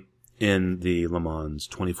Ferrari in the Le Mans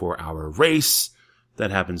 24-hour race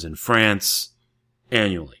that happens in France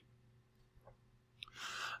annually.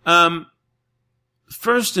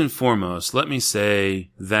 First and foremost, let me say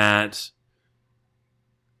that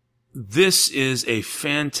this is a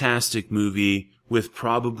fantastic movie with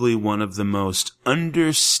probably one of the most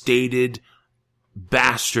understated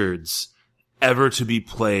bastards ever to be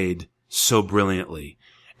played so brilliantly.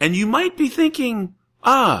 And you might be thinking,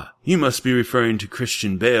 you must be referring to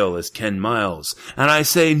Christian Bale as Ken Miles. And I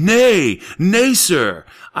say, nay, sir.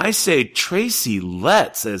 I say Tracy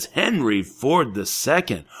Letts as Henry Ford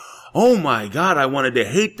II. Oh my God, I wanted to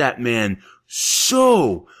hate that man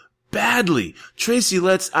so badly. Tracy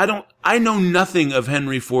Letts, I know nothing of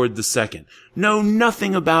Henry Ford II. Know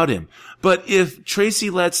nothing about him. But if Tracy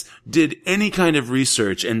Letts did any kind of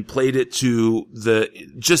research and played it to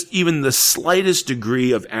just even the slightest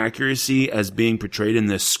degree of accuracy as being portrayed in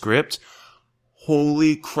this script,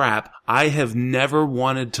 holy crap, I have never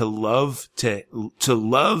wanted to love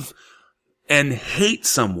and hate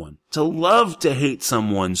someone, to love to hate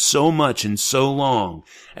someone so much and so long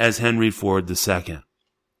as Henry Ford II.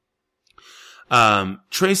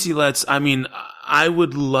 Tracy Letts, I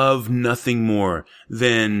would love nothing more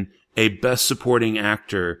than a Best Supporting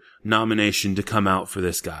Actor nomination to come out for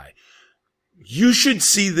this guy. You should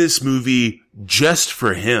see this movie just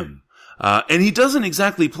for him. And he doesn't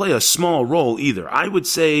exactly play a small role either. I would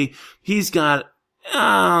say he's got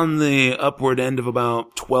on the upward end of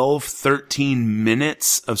about 12, 13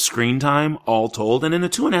 minutes of screen time all told. And in a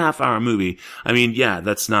 2.5-hour movie,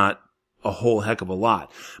 that's not a whole heck of a lot.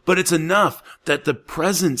 But it's enough that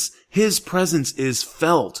his presence is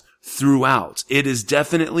felt throughout. It is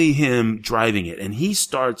definitely him driving it. And he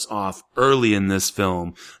starts off early in this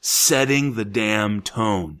film, setting the damn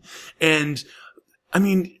tone. And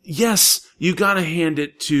yes, you gotta hand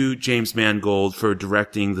it to James Mangold for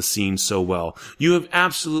directing the scene so well. You have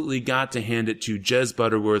absolutely got to hand it to Jez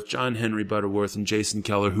Butterworth, John Henry Butterworth, and Jason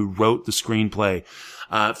Keller, who wrote the screenplay,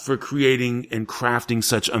 for creating and crafting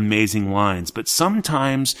such amazing lines. But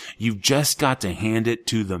sometimes you've just got to hand it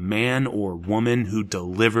to the man or woman who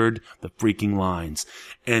delivered the freaking lines.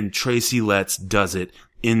 And Tracy Letts does it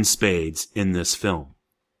in spades in this film.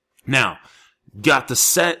 Now, you got the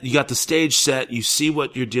stage set, you see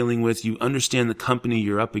what you're dealing with, you understand the company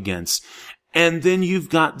you're up against. And then you've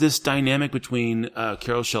got this dynamic between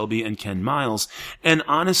Carroll Shelby and Ken Miles. And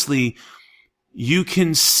honestly, you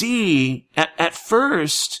can see at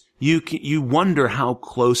first you wonder how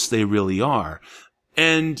close they really are,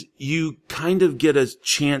 and you kind of get a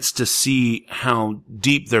chance to see how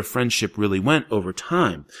deep their friendship really went over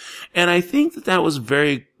time. And I think that was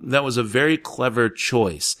a very clever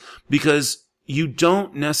choice, because you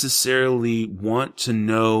don't necessarily want to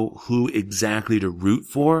know who exactly to root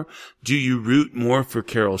for. Do you root more for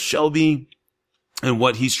Carroll Shelby and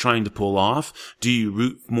what he's trying to pull off? Do you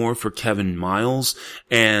root more for Kevin Miles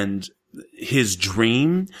and his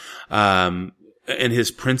dream, and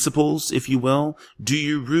his principles, if you will? Do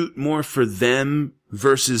you root more for them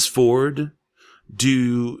versus Ford?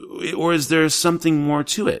 Or is there something more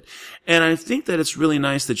to it? And I think that it's really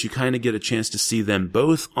nice that you kind of get a chance to see them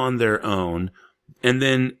both on their own. And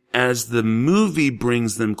then as the movie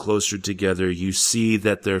brings them closer together, you see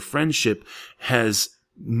that their friendship has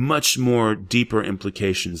much more deeper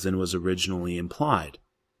implications than was originally implied.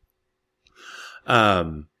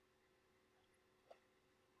 And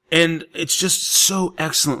it's just so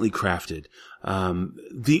excellently crafted.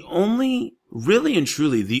 The only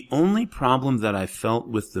problem that I felt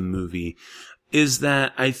with the movie is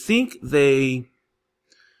that I think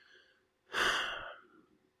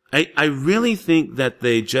I really think that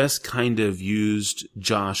they just kind of used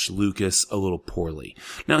Josh Lucas a little poorly.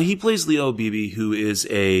 Now, he plays Leo Beebe, who is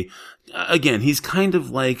he's kind of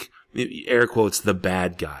like, air quotes, the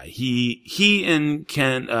bad guy. He and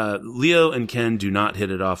Ken, Leo and Ken do not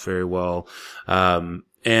hit it off very well.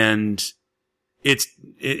 And it's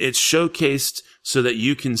showcased so that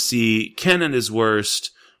you can see Ken at his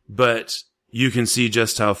worst, but you can see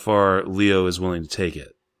just how far Leo is willing to take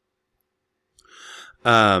it.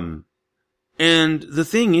 And the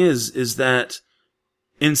thing is that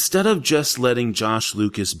instead of just letting Josh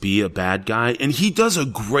Lucas be a bad guy, and he does a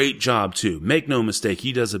great job too, make no mistake,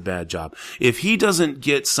 he does a bad job. If he doesn't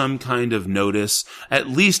get some kind of notice, at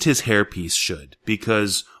least his hairpiece should,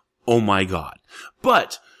 because, oh my God.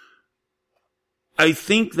 But I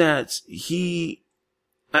think that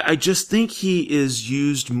I just think he is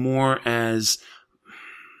used more as,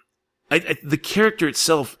 the character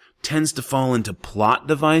itself tends to fall into plot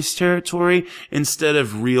device territory instead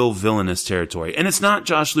of real villainous territory. And it's not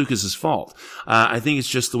Josh Lucas's fault. I think it's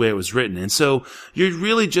just the way it was written. And so you're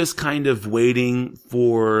really just kind of waiting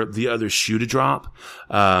for the other shoe to drop.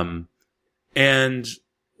 And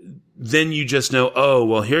then you just know, oh,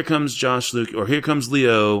 well, here comes Josh Lucas, or here comes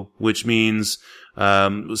Leo, which means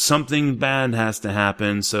something bad has to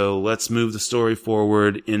happen. So let's move the story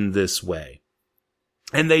forward in this way.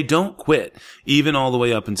 And they don't quit, even all the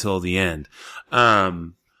way up until the end.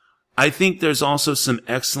 I think there's also some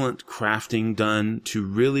excellent crafting done to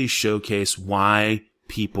really showcase why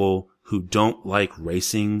people who don't like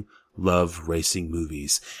racing love racing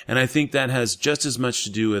movies. And I think that has just as much to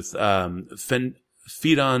do with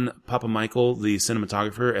Pheidon Papamichael, the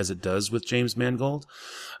cinematographer, as it does with James Mangold.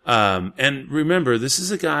 And remember, this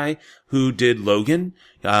is a guy who did Logan.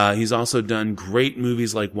 He's also done great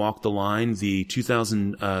movies like Walk the Line, the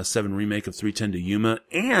 2007 remake of 3:10 to Yuma,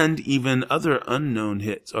 and even other unknown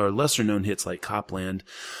hits or lesser known hits like Copland,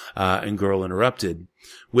 and Girl Interrupted,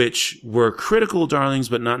 which were critical darlings,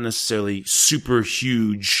 but not necessarily super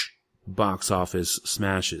huge box office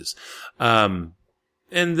smashes. And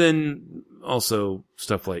then also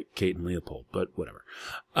stuff like Kate and Leopold, but whatever.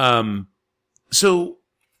 So,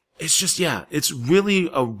 it's just, yeah, it's really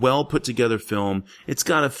a well put together film. It's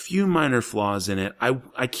got a few minor flaws in it.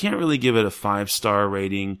 I can't really give it a 5-star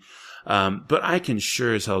rating, but I can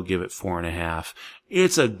sure as hell give it 4.5.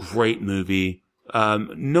 It's a great movie.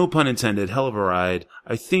 No pun intended, hell of a ride.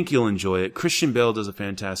 I think you'll enjoy it. Christian Bale does a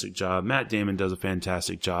fantastic job. Matt Damon does a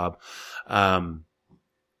fantastic job.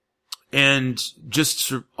 And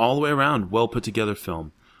just all the way around, well put together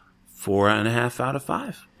film. 4.5 out of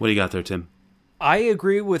 5. What do you got there, Tim? I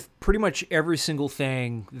agree with pretty much every single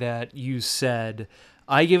thing that you said.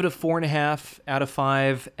 I give it a 4.5 out of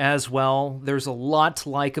 5 as well. There's a lot to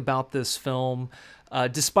like about this film.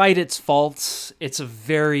 Despite its faults, it's a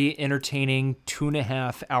very entertaining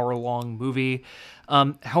 2.5 hour long movie.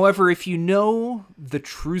 However, if you know the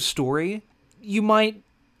true story, you might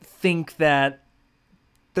think that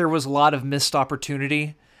there was a lot of missed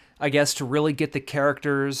opportunity, I guess, to really get the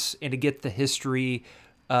characters and to get the history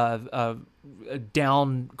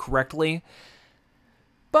down correctly.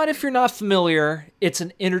 But if you're not familiar, it's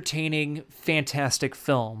an entertaining, fantastic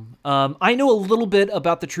film. I know a little bit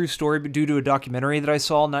about the true story due to a documentary that I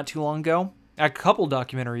saw not too long ago. A couple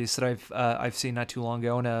documentaries that I've seen not too long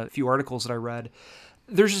ago, and a few articles that I read.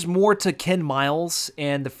 There's just more to Ken Miles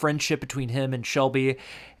and the friendship between him and Shelby,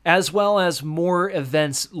 as well as more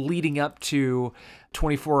events leading up to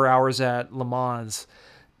 24 Hours at Le Mans.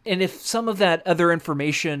 And if some of that other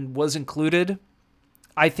information was included,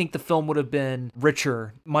 I think the film would have been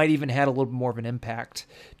richer, might even had a little bit more of an impact.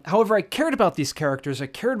 However, I cared about these characters. I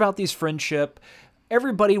cared about these friendship.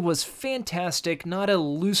 Everybody was fantastic, not a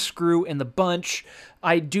loose screw in the bunch.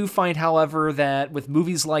 I do find, however, that with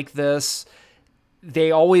movies like this, they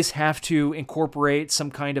always have to incorporate some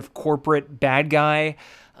kind of corporate bad guy.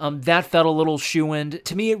 That felt a little shoo-in.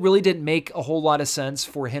 To me, it really didn't make a whole lot of sense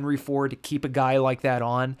for Henry Ford to keep a guy like that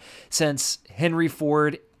on, since Henry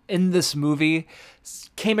Ford in this movie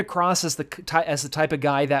came across as the type of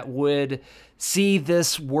guy that would see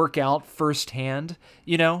this work out firsthand,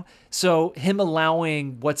 you know? So him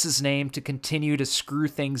allowing what's-his-name to continue to screw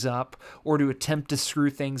things up or to attempt to screw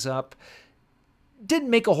things up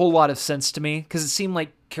didn't make a whole lot of sense to me, because it seemed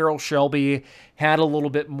like Carroll Shelby had a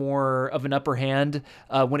little bit more of an upper hand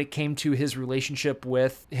when it came to his relationship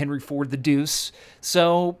with Henry Ford the Deuce.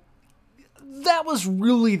 So that was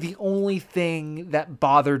really the only thing that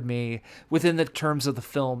bothered me within the terms of the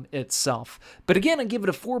film itself. But again, I give it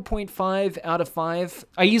a 4.5 out of 5.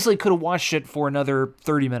 I easily could have watched it for another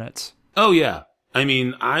 30 minutes. Oh, yeah. I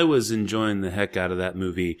mean, I was enjoying the heck out of that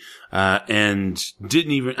movie, and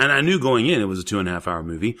I knew going in it was a 2.5 hour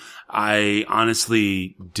movie. I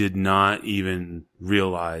honestly did not even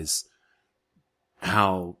realize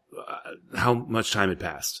how much time had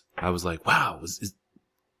passed. I was like, wow, is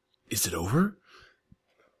it over?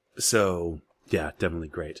 So, yeah, definitely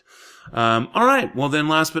great. All right. Well, then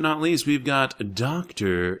last but not least, we've got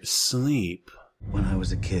Dr. Sleep. When I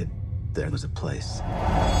was a kid, there was a place.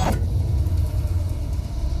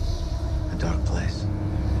 A dark place.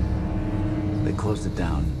 They closed it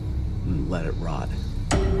down and let it rot.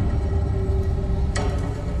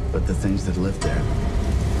 But the things that live there.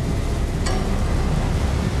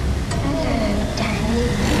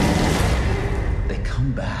 They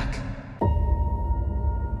come back.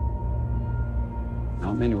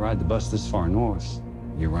 Not many ride the bus this far north.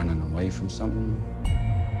 You're running away from something?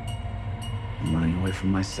 I'm running away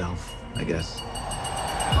from myself, I guess.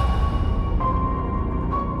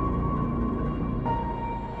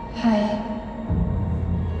 Hi.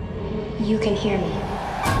 You can hear me.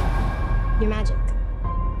 You're magic.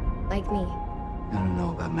 Like me. I don't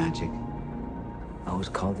know about magic. I always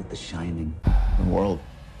called it the Shining. The world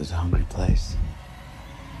is a hungry place.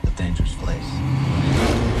 A dangerous place.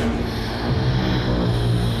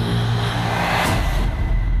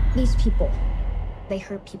 These people, they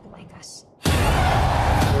hurt people like us.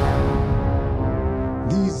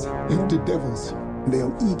 These empty devils,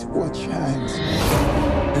 they'll eat what shines.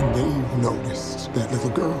 And they've noticed that little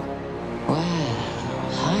girl. Wow.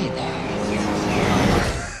 Hi there.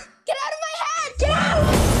 Get out of my head! Get out!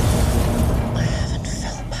 I haven't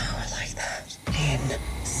felt power like that in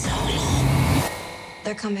so long.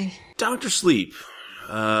 They're coming. Dr. Sleep.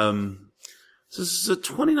 This is a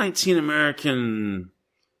 2019 American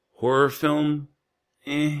horror film.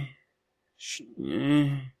 It's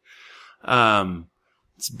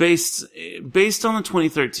based on the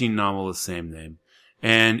 2013 novel of the same name,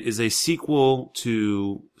 and is a sequel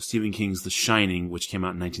to Stephen King's The Shining, which came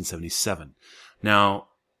out in 1977. Now,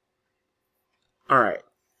 alright,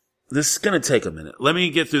 this is gonna take a minute. Let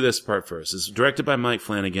me get through this part first. It's directed by Mike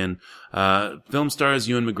Flanagan. Film stars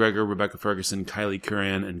Ewan McGregor, Rebecca Ferguson, Kylie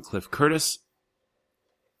Curran, and Cliff Curtis.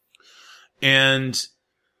 And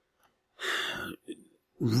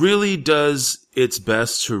really does its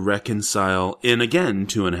best to reconcile in, again,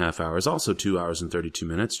 2.5 hours, also 2 hours and 32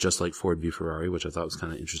 minutes, just like Ford v Ferrari, which I thought was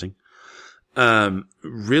kind of interesting.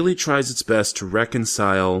 Really tries its best to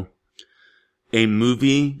reconcile a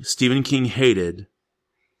movie Stephen King hated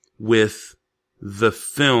with the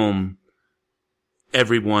film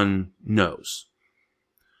everyone knows.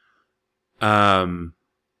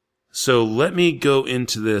 So let me go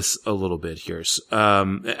into this a little bit here.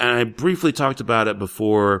 And I briefly talked about it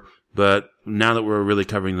before, but now that we're really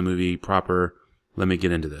covering the movie proper, let me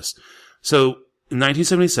get into this. So in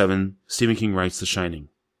 1977, Stephen King writes The Shining.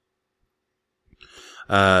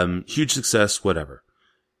 Huge success, whatever.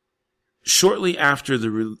 Shortly after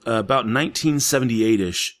about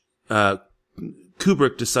 1978-ish,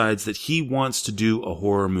 Kubrick decides that he wants to do a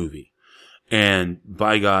horror movie. And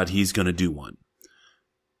by God, he's gonna do one.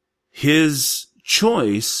 His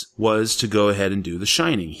choice was to go ahead and do The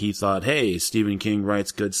Shining. He thought, hey, Stephen King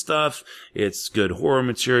writes good stuff. It's good horror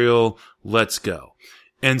material. Let's go.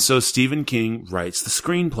 And so Stephen King writes the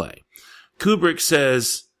screenplay. Kubrick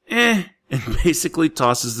says, and basically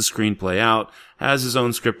tosses the screenplay out, has his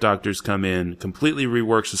own script doctors come in, completely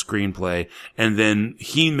reworks the screenplay, and then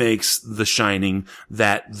he makes The Shining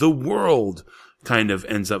that the world kind of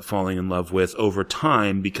ends up falling in love with over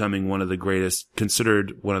time, becoming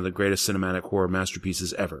considered one of the greatest cinematic horror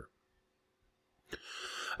masterpieces ever.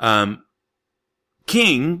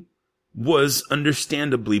 King was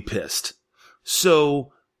understandably pissed.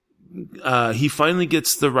 So, he finally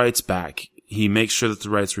gets the rights back. He makes sure that the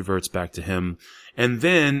rights reverts back to him. And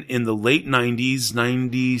then in the late 90s,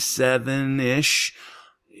 97-ish,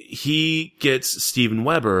 he gets Steven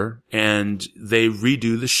Weber and they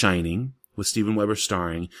redo The Shining, with Steven Weber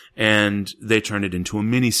starring, and they turned it into a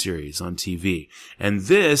miniseries on TV. And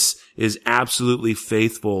this is absolutely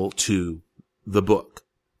faithful to the book.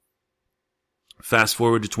 Fast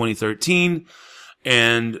forward to 2013,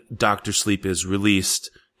 and Dr. Sleep is released,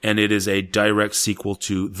 and it is a direct sequel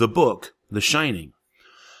to the book, The Shining.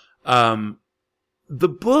 The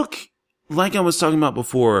book, like I was talking about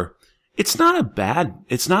before, it's not a bad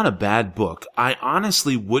book. I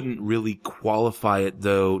honestly wouldn't really qualify it,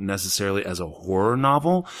 though, necessarily as a horror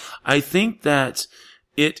novel. I think that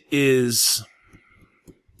it is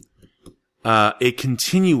a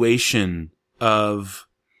continuation of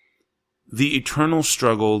the eternal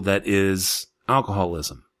struggle that is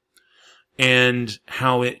alcoholism, and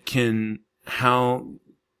how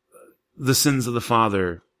the sins of the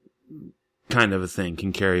father kind of a thing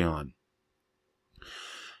can carry on.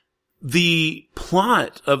 The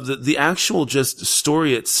plot of the actual just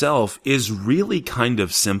story itself is really kind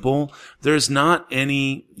of simple. There's not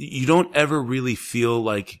you don't ever really feel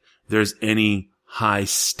like there's any high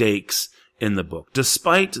stakes in the book.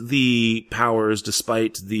 Despite the powers,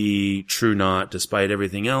 despite the true knot, despite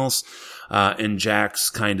everything else, and Jack's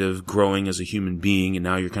kind of growing as a human being, and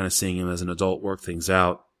now you're kind of seeing him as an adult work things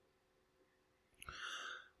out.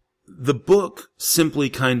 the book simply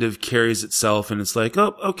kind of carries itself, and it's like,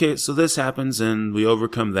 oh, okay, so this happens and we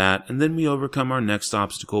overcome that, and then we overcome our next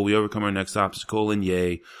obstacle, and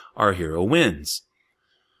yay, our hero wins.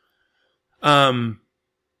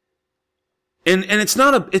 And it's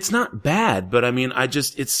not bad, but I mean,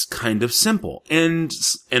 it's kind of simple. And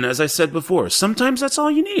as I said before, sometimes that's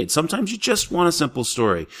all you need. Sometimes you just want a simple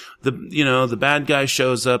story. The bad guy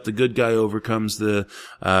shows up, the good guy overcomes the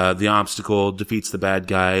obstacle, defeats the bad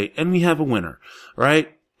guy, and we have a winner,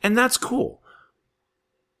 right? And that's cool.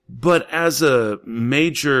 But as a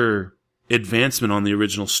major advancement on the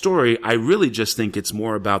original story, I really just think it's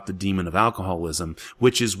more about the demon of alcoholism,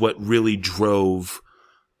 which is what really drove,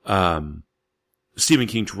 Stephen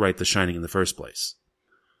King to write The Shining in the first place.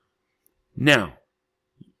 Now,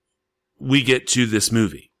 we get to this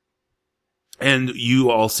movie, and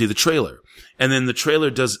you all see the trailer, and then the trailer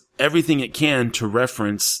does everything it can to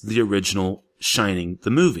reference the original Shining,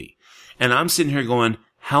 the movie. And I'm sitting here going,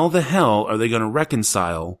 how the hell are they going to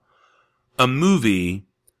reconcile a movie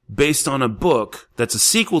based on a book that's a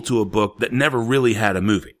sequel to a book that never really had a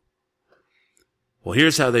movie? Well,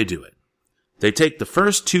 here's how they do it. They take the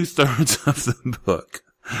first 2/3 of the book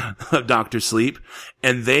of Dr. Sleep,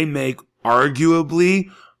 and they make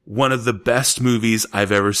arguably one of the best movies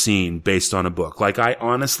I've ever seen based on a book. Like, I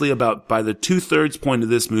honestly, by the 2/3 point of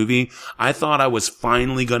this movie, I thought I was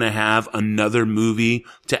finally going to have another movie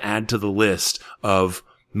to add to the list of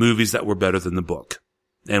movies that were better than the book.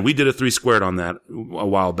 And we did a 3 Squared on that a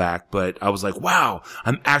while back, but I was like, wow,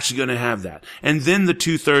 I'm actually going to have that. And then the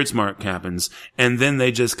 2/3 mark happens, and then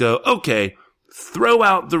they just go, okay, throw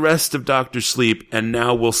out the rest of Dr. Sleep, and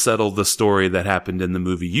now we'll settle the story that happened in the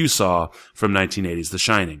movie you saw from 1980's The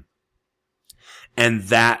Shining. And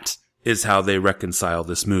that is how they reconcile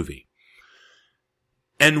this movie.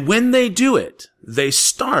 And when they do it, they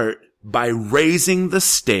start by raising the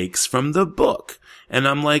stakes from the book. And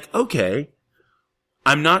I'm like, okay,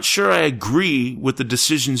 I'm not sure I agree with the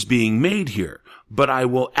decisions being made here, but I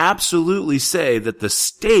will absolutely say that the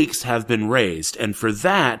stakes have been raised. And for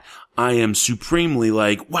that, I am supremely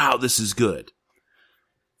like, wow, this is good.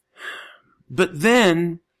 But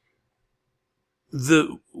then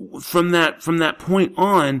from that point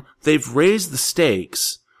on, they've raised the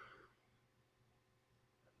stakes.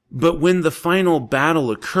 But when the final battle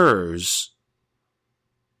occurs,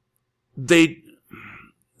 they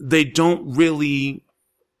don't really,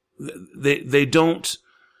 they don't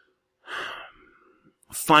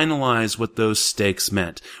finalize what those stakes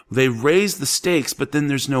meant. They raise the stakes, but then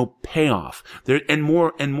there's no payoff. And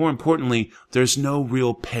more importantly, there's no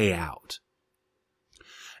real payout.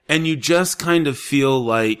 And you just kind of feel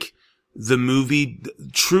like the movie,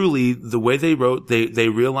 truly, the way they wrote, they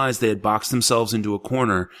realized they had boxed themselves into a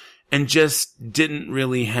corner and just didn't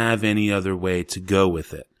really have any other way to go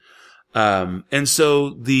with it. And so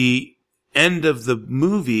the end of the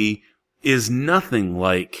movie is nothing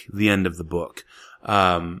like the end of the book.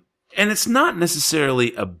 And it's not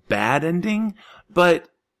necessarily a bad ending, but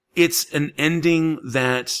it's an ending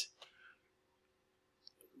that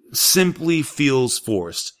simply feels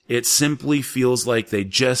forced. It simply feels like they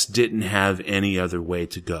just didn't have any other way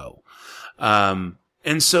to go. And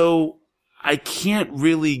so I can't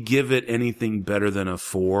really give it anything better than a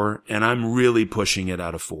 4, and I'm really pushing it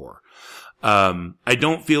out of 4. I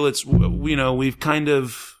don't feel it's, we've kind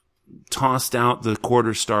of tossed out the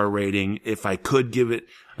quarter star rating. If I could give it,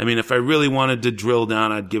 if I really wanted to drill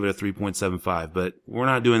down, I'd give it a 3.75, but we're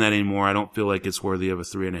not doing that anymore. I don't feel like it's worthy of a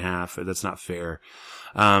 3.5. That's not fair.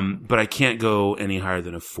 But I can't go any higher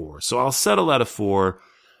than a 4. So I'll settle at a 4.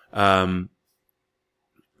 The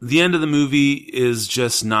end of the movie is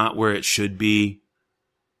just not where it should be,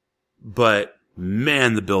 but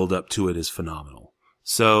man, the build up to it is phenomenal.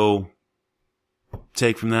 So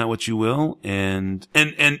take from that what you will, and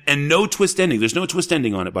no twist ending. There's no twist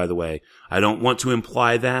ending on it, by the way. I don't want to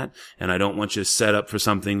imply that, and I don't want you to set up for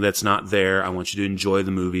something that's not there. I want you to enjoy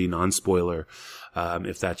the movie, non-spoiler,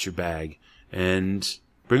 if that's your bag. And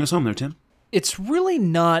bring us home there, Tim. It's really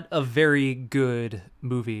not a very good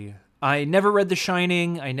movie. I never read The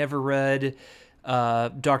Shining. I never read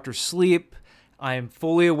Dr. Sleep. I'm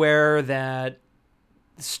fully aware that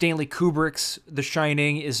Stanley Kubrick's The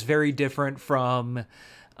Shining is very different from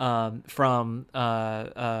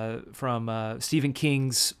Stephen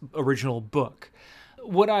King's original book.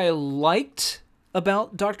 What I liked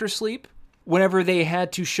about Dr. Sleep, whenever they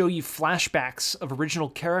had to show you flashbacks of original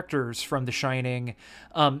characters from The Shining,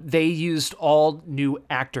 they used all new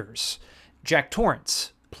actors. Jack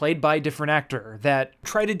Torrance, played by a different actor, that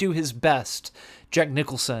tried to do his best. Jack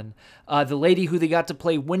Nicholson. The lady who they got to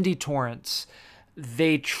play Wendy Torrance,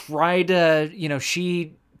 they tried to,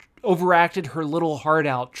 she overacted her little heart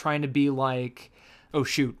out trying to be like, oh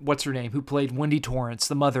shoot, what's her name? Who played Wendy Torrance,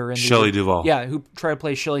 the mother in Shelley Duvall. Yeah, who tried to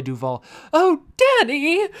play Shelley Duvall. Oh,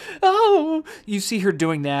 Danny! Oh, you see her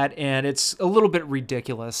doing that, and it's a little bit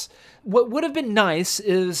ridiculous. What would have been nice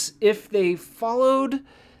is if they followed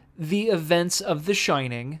the events of The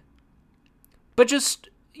Shining, but just,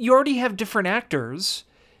 you already have different actors.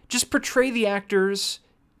 Just portray the actors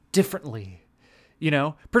differently.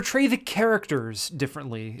 Portray the characters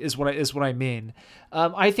differently is what I mean.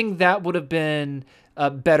 I think that would have been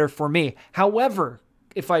better for me. However,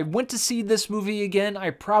 if I went to see this movie again, I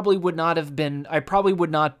probably would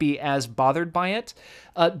not be as bothered by it,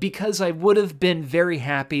 because I would have been very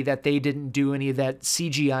happy that they didn't do any of that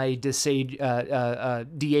CGI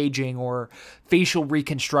de-aging or facial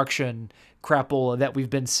reconstruction crapola that we've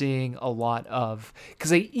been seeing a lot of. Because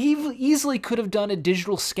they easily could have done a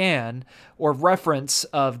digital scan or reference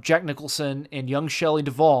of Jack Nicholson and young Shelley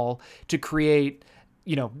Duvall to create,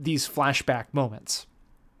 these flashback moments.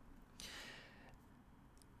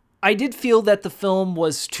 I did feel that the film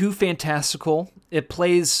was too fantastical. It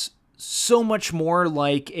plays so much more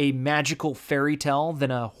like a magical fairy tale than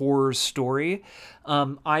a horror story.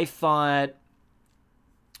 I thought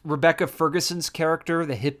Rebecca Ferguson's character,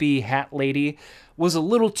 the hippie hat lady, was a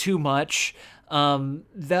little too much.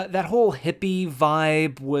 That whole hippie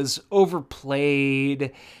vibe was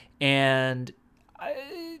overplayed, and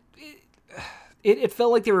it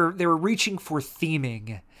felt like they were reaching for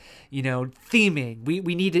theming. Theming.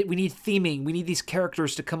 We need theming. We need these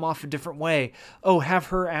characters to come off a different way. Oh, have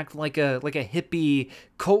her act like a hippie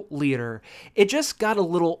cult leader. It just got a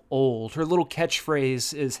little old. Her little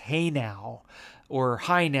catchphrase is "Hey now," or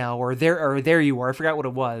 "Hi now," or there you are. I forgot what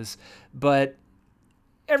it was, but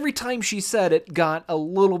every time she said it, got a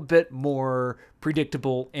little bit more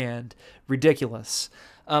predictable and ridiculous.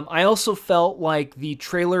 I also felt like the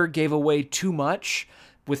trailer gave away too much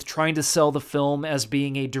with trying to sell the film as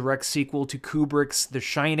being a direct sequel to Kubrick's The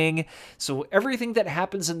Shining. So everything that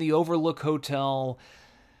happens in the Overlook Hotel,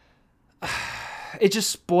 it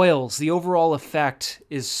just spoils. The overall effect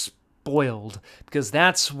is spoiled, because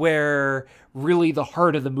that's where really the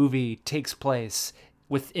heart of the movie takes place,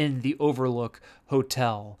 within the Overlook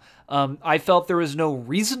Hotel. I felt there was no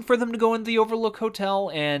reason for them to go in the Overlook Hotel,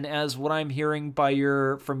 and as what I'm hearing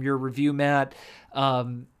from your review, Matt,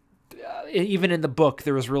 even in the book,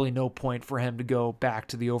 there was really no point for him to go back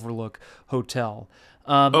to the Overlook Hotel.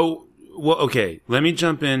 Okay. Let me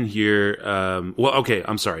jump in here. Okay,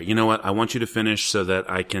 I'm sorry. You know what? I want you to finish so that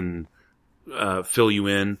I can fill you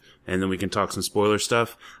in, and then we can talk some spoiler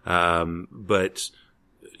stuff. But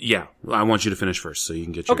yeah, I want you to finish first so you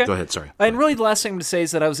can get your... Okay. Go ahead, sorry. And really the last thing to say is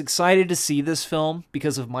that I was excited to see this film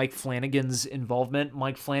because of Mike Flanagan's involvement.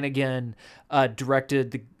 Mike Flanagan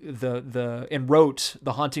directed and wrote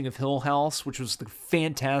The Haunting of Hill House, which was the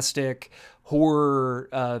fantastic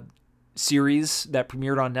horror series that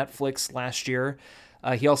premiered on Netflix last year.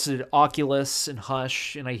 He also did Oculus and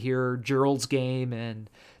Hush, and I hear Gerald's Game and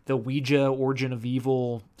the Ouija Origin of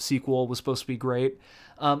Evil sequel was supposed to be great.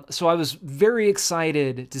 So I was very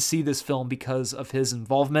excited to see this film because of his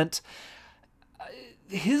involvement.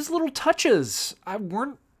 His little touches, I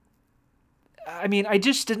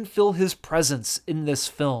just didn't feel his presence in this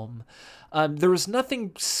film. There was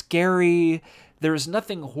nothing scary. There was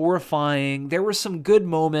nothing horrifying. There were some good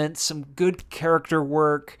moments, some good character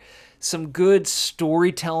work, some good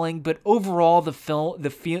storytelling, but overall the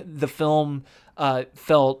film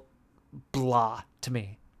felt blah to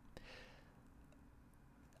me.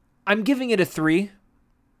 I'm giving it a 3.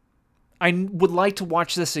 I would like to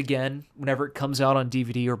watch this again whenever it comes out on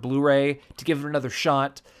DVD or Blu-ray to give it another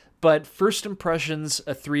shot. But first impressions,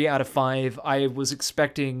 a 3 out of 5. I was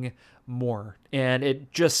expecting more, and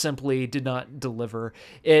it just simply did not deliver.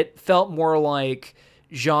 It felt more like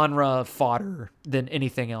genre fodder than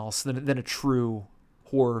anything else, than a true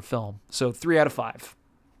horror film. So 3 out of 5.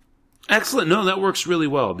 Excellent. No, that works really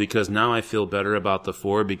well, because now I feel better about the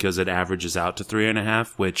 4 because it averages out to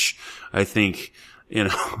 3.5, which I think, I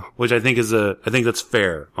think that's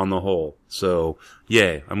fair on the whole. So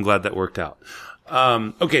yay. I'm glad that worked out.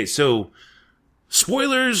 Okay. So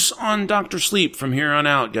spoilers on Dr. Sleep from here on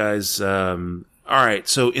out, guys. All right.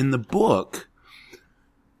 So in the book,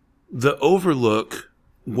 the Overlook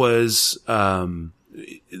is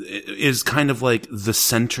kind of like the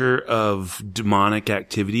center of demonic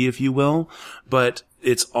activity, if you will, but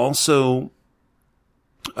it's also,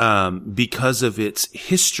 because of its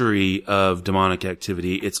history of demonic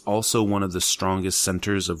activity, it's also one of the strongest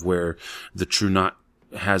centers of where the True Knot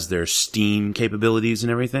has their steam capabilities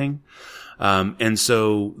and everything. And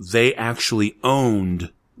so they actually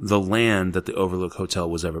owned the land that the Overlook Hotel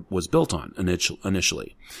was built on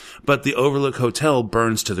initially. But the Overlook Hotel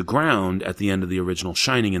burns to the ground at the end of the original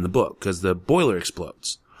Shining in the book because the boiler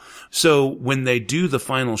explodes. So when they do the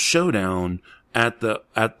final showdown at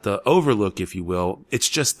the Overlook, if you will, it's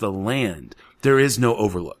just the land. There is no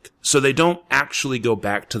Overlook. So they don't actually go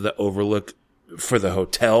back to the Overlook for the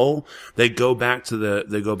hotel. They go back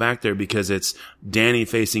there because it's Danny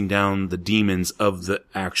facing down the demons of the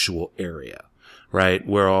actual area, right?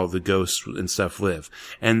 Where all the ghosts and stuff live.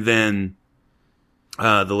 And then,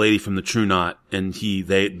 the lady from the True Knot and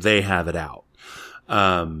they have it out.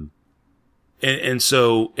 And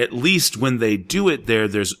so at least when they do it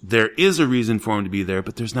there is a reason for him to be there,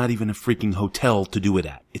 but there's not even a freaking hotel to do it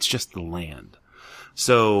at. It's just the land.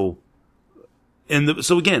 So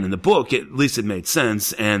again, in the book, at least it made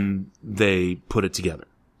sense and they put it together.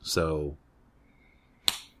 So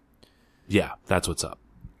yeah, that's what's up.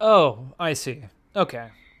 Oh, I see. Okay.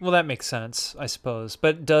 Well, that makes sense, I suppose.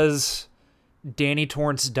 But does Danny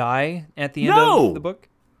Torrance die at the end of the book?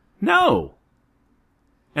 No.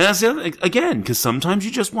 And that's the other, again, because sometimes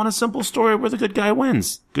you just want a simple story where the good guy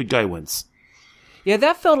wins. Good guy wins. Yeah,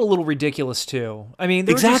 that felt a little ridiculous too. I mean,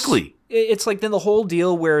 exactly. It's like then the whole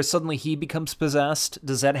deal where suddenly he becomes possessed.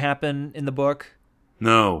 Does that happen in the book?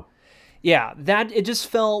 No. Yeah, it just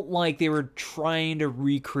felt like they were trying to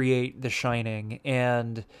recreate The Shining,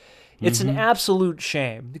 and it's an absolute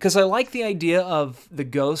shame because I like the idea of the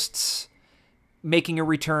ghosts making a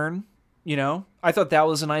return. You know, I thought that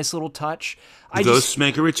was a nice little touch. Ghosts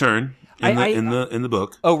make a return in the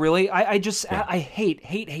book. Oh, really? I hate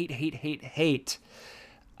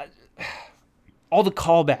all the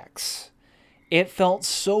callbacks. It felt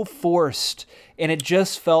so forced, and it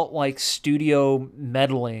just felt like studio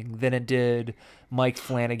meddling than it did Mike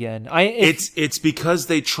Flanagan. It's because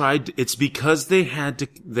they tried. It's because they had to.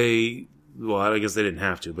 Well, I guess they didn't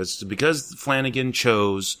have to, but it's because Flanagan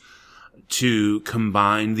chose to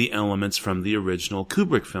combine the elements from the original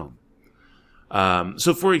Kubrick film.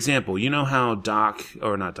 So for example, you know how the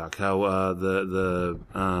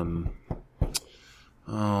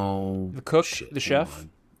cook, shit, the chef?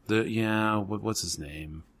 What's his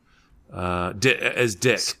name?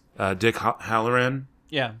 Dick Halloran?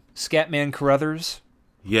 Yeah. Scatman Carruthers?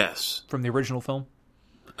 Yes. From the original film?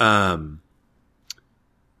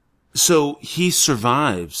 So he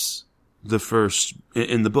survives the first,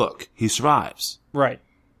 in the book. He survives. Right.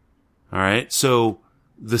 All right. So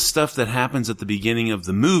the stuff that happens at the beginning of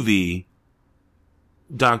the movie,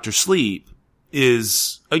 Dr. Sleep,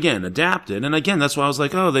 is again adapted. And again, that's why I was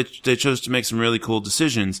like, oh, they chose to make some really cool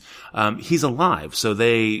decisions. He's alive. So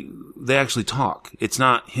they actually talk. It's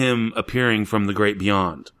not him appearing from the great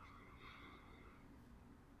beyond.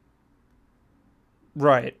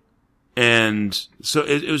 Right. And so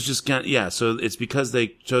it was just kind of, yeah, so it's because they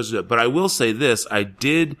chose to do it. But I will say this, I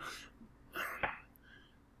did,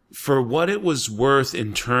 for what it was worth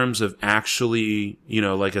in terms of actually, you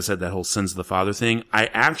know, like I said, that whole Sins of the Father thing, I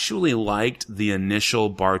actually liked the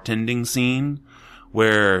initial bartending scene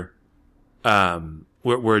where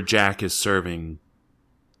Jack is serving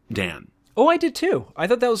Dan. Oh, I did too. I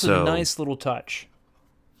thought that was a nice little touch.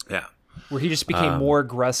 Yeah. Where he just became more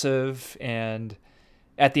aggressive, and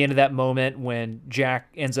at the end of that moment when Jack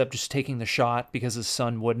ends up just taking the shot because his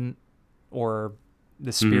son wouldn't, or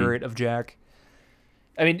the spirit of Jack.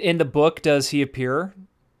 I mean, in the book, does he appear?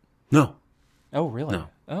 No. Oh, really? No.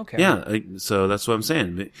 Okay. Yeah, so that's what I'm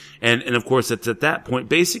saying. And of course, it's at that point,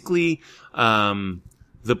 basically,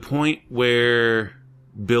 the point where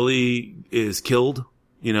Billy is killed,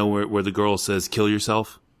 you know, where the girl says, kill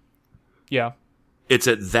yourself. Yeah. It's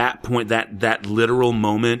at that point, that literal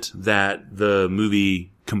moment, that the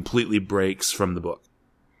movie completely breaks from the book.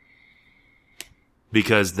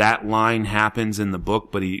 Because that line happens in the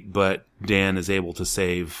book, but Dan is able to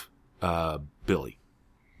save Billy.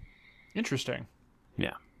 Interesting.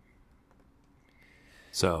 Yeah.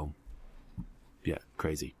 So, yeah,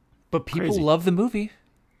 crazy. But people love the movie.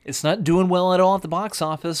 It's not doing well at all at the box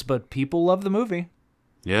office, but people love the movie.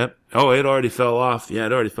 Yep. Oh, it already fell off. Yeah,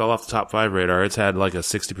 it already fell off the top 5 radar. It's had like a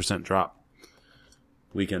 60% drop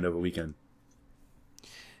weekend over weekend.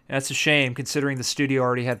 That's a shame, considering the studio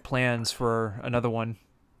already had plans for another one.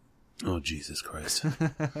 Oh, Jesus Christ.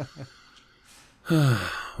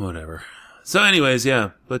 Whatever. So anyways,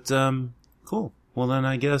 yeah. But, cool. Well, then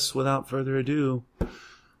I guess without further ado,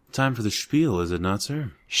 time for the spiel, is it not,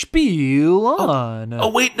 sir? Spiel on. Oh,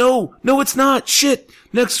 wait, no. No, it's not. Shit.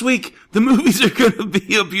 Next week, the movies are going to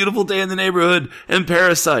be A Beautiful Day in the Neighborhood and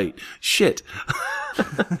Parasite. Shit.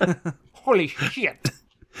 Holy shit.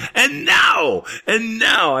 And now,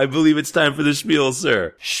 I believe it's time for the spiel,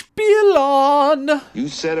 sir. Spiel on. one. You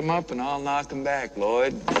set him up and I'll knock him back,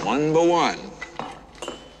 Lloyd. One by one.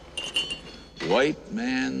 White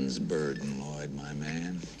man's burden, Lloyd, my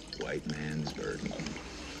man. White man's burden.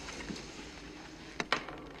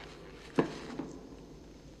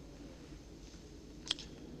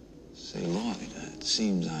 Say, Lloyd, it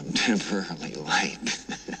seems I'm temporarily late.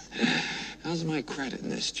 How's my credit in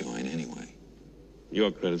this joint, anyway?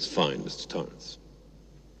 Your credit's fine, Mr. Torrance.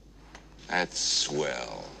 That's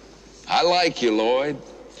swell. I like you, Lloyd.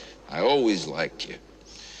 I always liked you.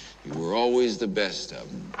 You were always the best of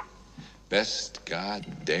them. Best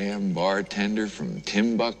goddamn bartender from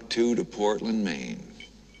Timbuktu to Portland, Maine.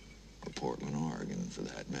 Or Portland, Oregon, for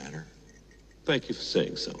that matter. Thank you for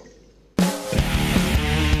saying so.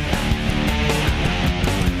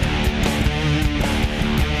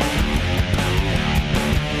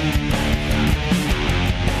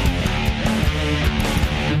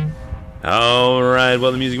 All right,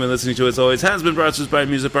 well, the music you've been listening to, as always, has been brought to us by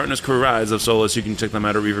music partners Cries of Solace. You can check them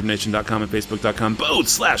out at ReverbNation.com and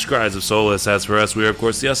Facebook.com/Cries of Solace. As for us, we are, of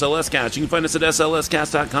course, the SLS Cast. You can find us at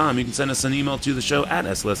SLScast.com. You can send us an email to the show at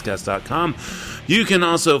SLScast.com. You can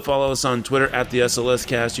also follow us on Twitter at the SLS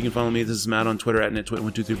Cast. You can follow me, this is Matt, on Twitter at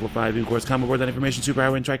NetTwit12345. You can, of course, comment aboard that information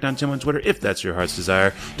superhighway and track down Tim on Twitter if that's your heart's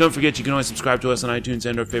desire. Don't forget, you can always subscribe to us on iTunes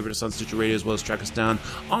and or favorite us on Stitcher Radio, as well as track us down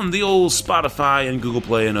on the old Spotify and Google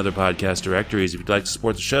Play and other podcast directories. If you'd like to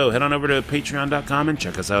support the show, head on over to patreon.com and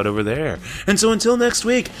check us out over there. And so until next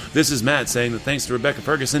week, this is Matt saying that thanks to Rebecca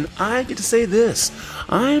Ferguson, I get to say this: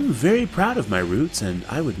 I'm very proud of my roots, and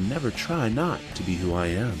I would never try not to be who I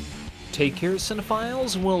am. Take care,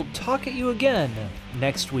 cinephiles, and we'll talk at you again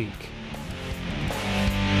next week.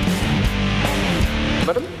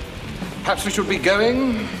 Madam, perhaps we should be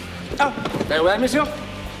going. Ah, farewell, monsieur.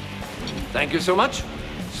 Thank you so much.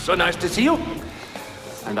 So nice to see you.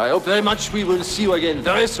 And I hope very much we will see you again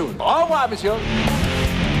very soon. Au revoir, monsieur.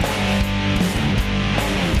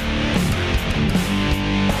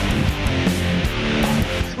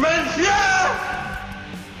 Monsieur!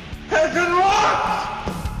 Has it worked?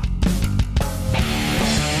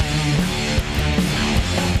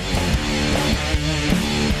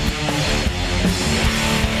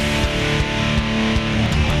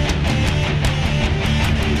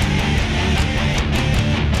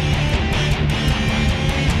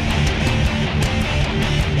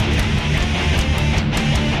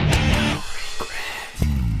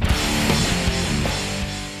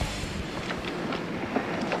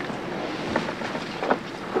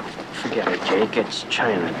 It's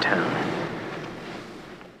Chinatown.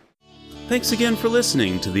 Thanks again for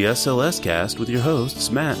listening to the SLS Cast with your hosts,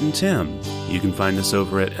 Matt and Tim. You can find us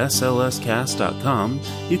over at slscast.com.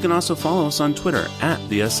 You can also follow us on Twitter at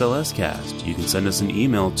the SLS Cast. You can send us an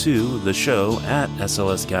email to the show at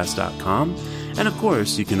slscast.com. And of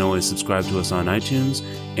course, you can always subscribe to us on iTunes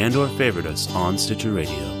and or favorite us on Stitcher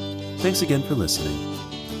Radio. Thanks again for listening.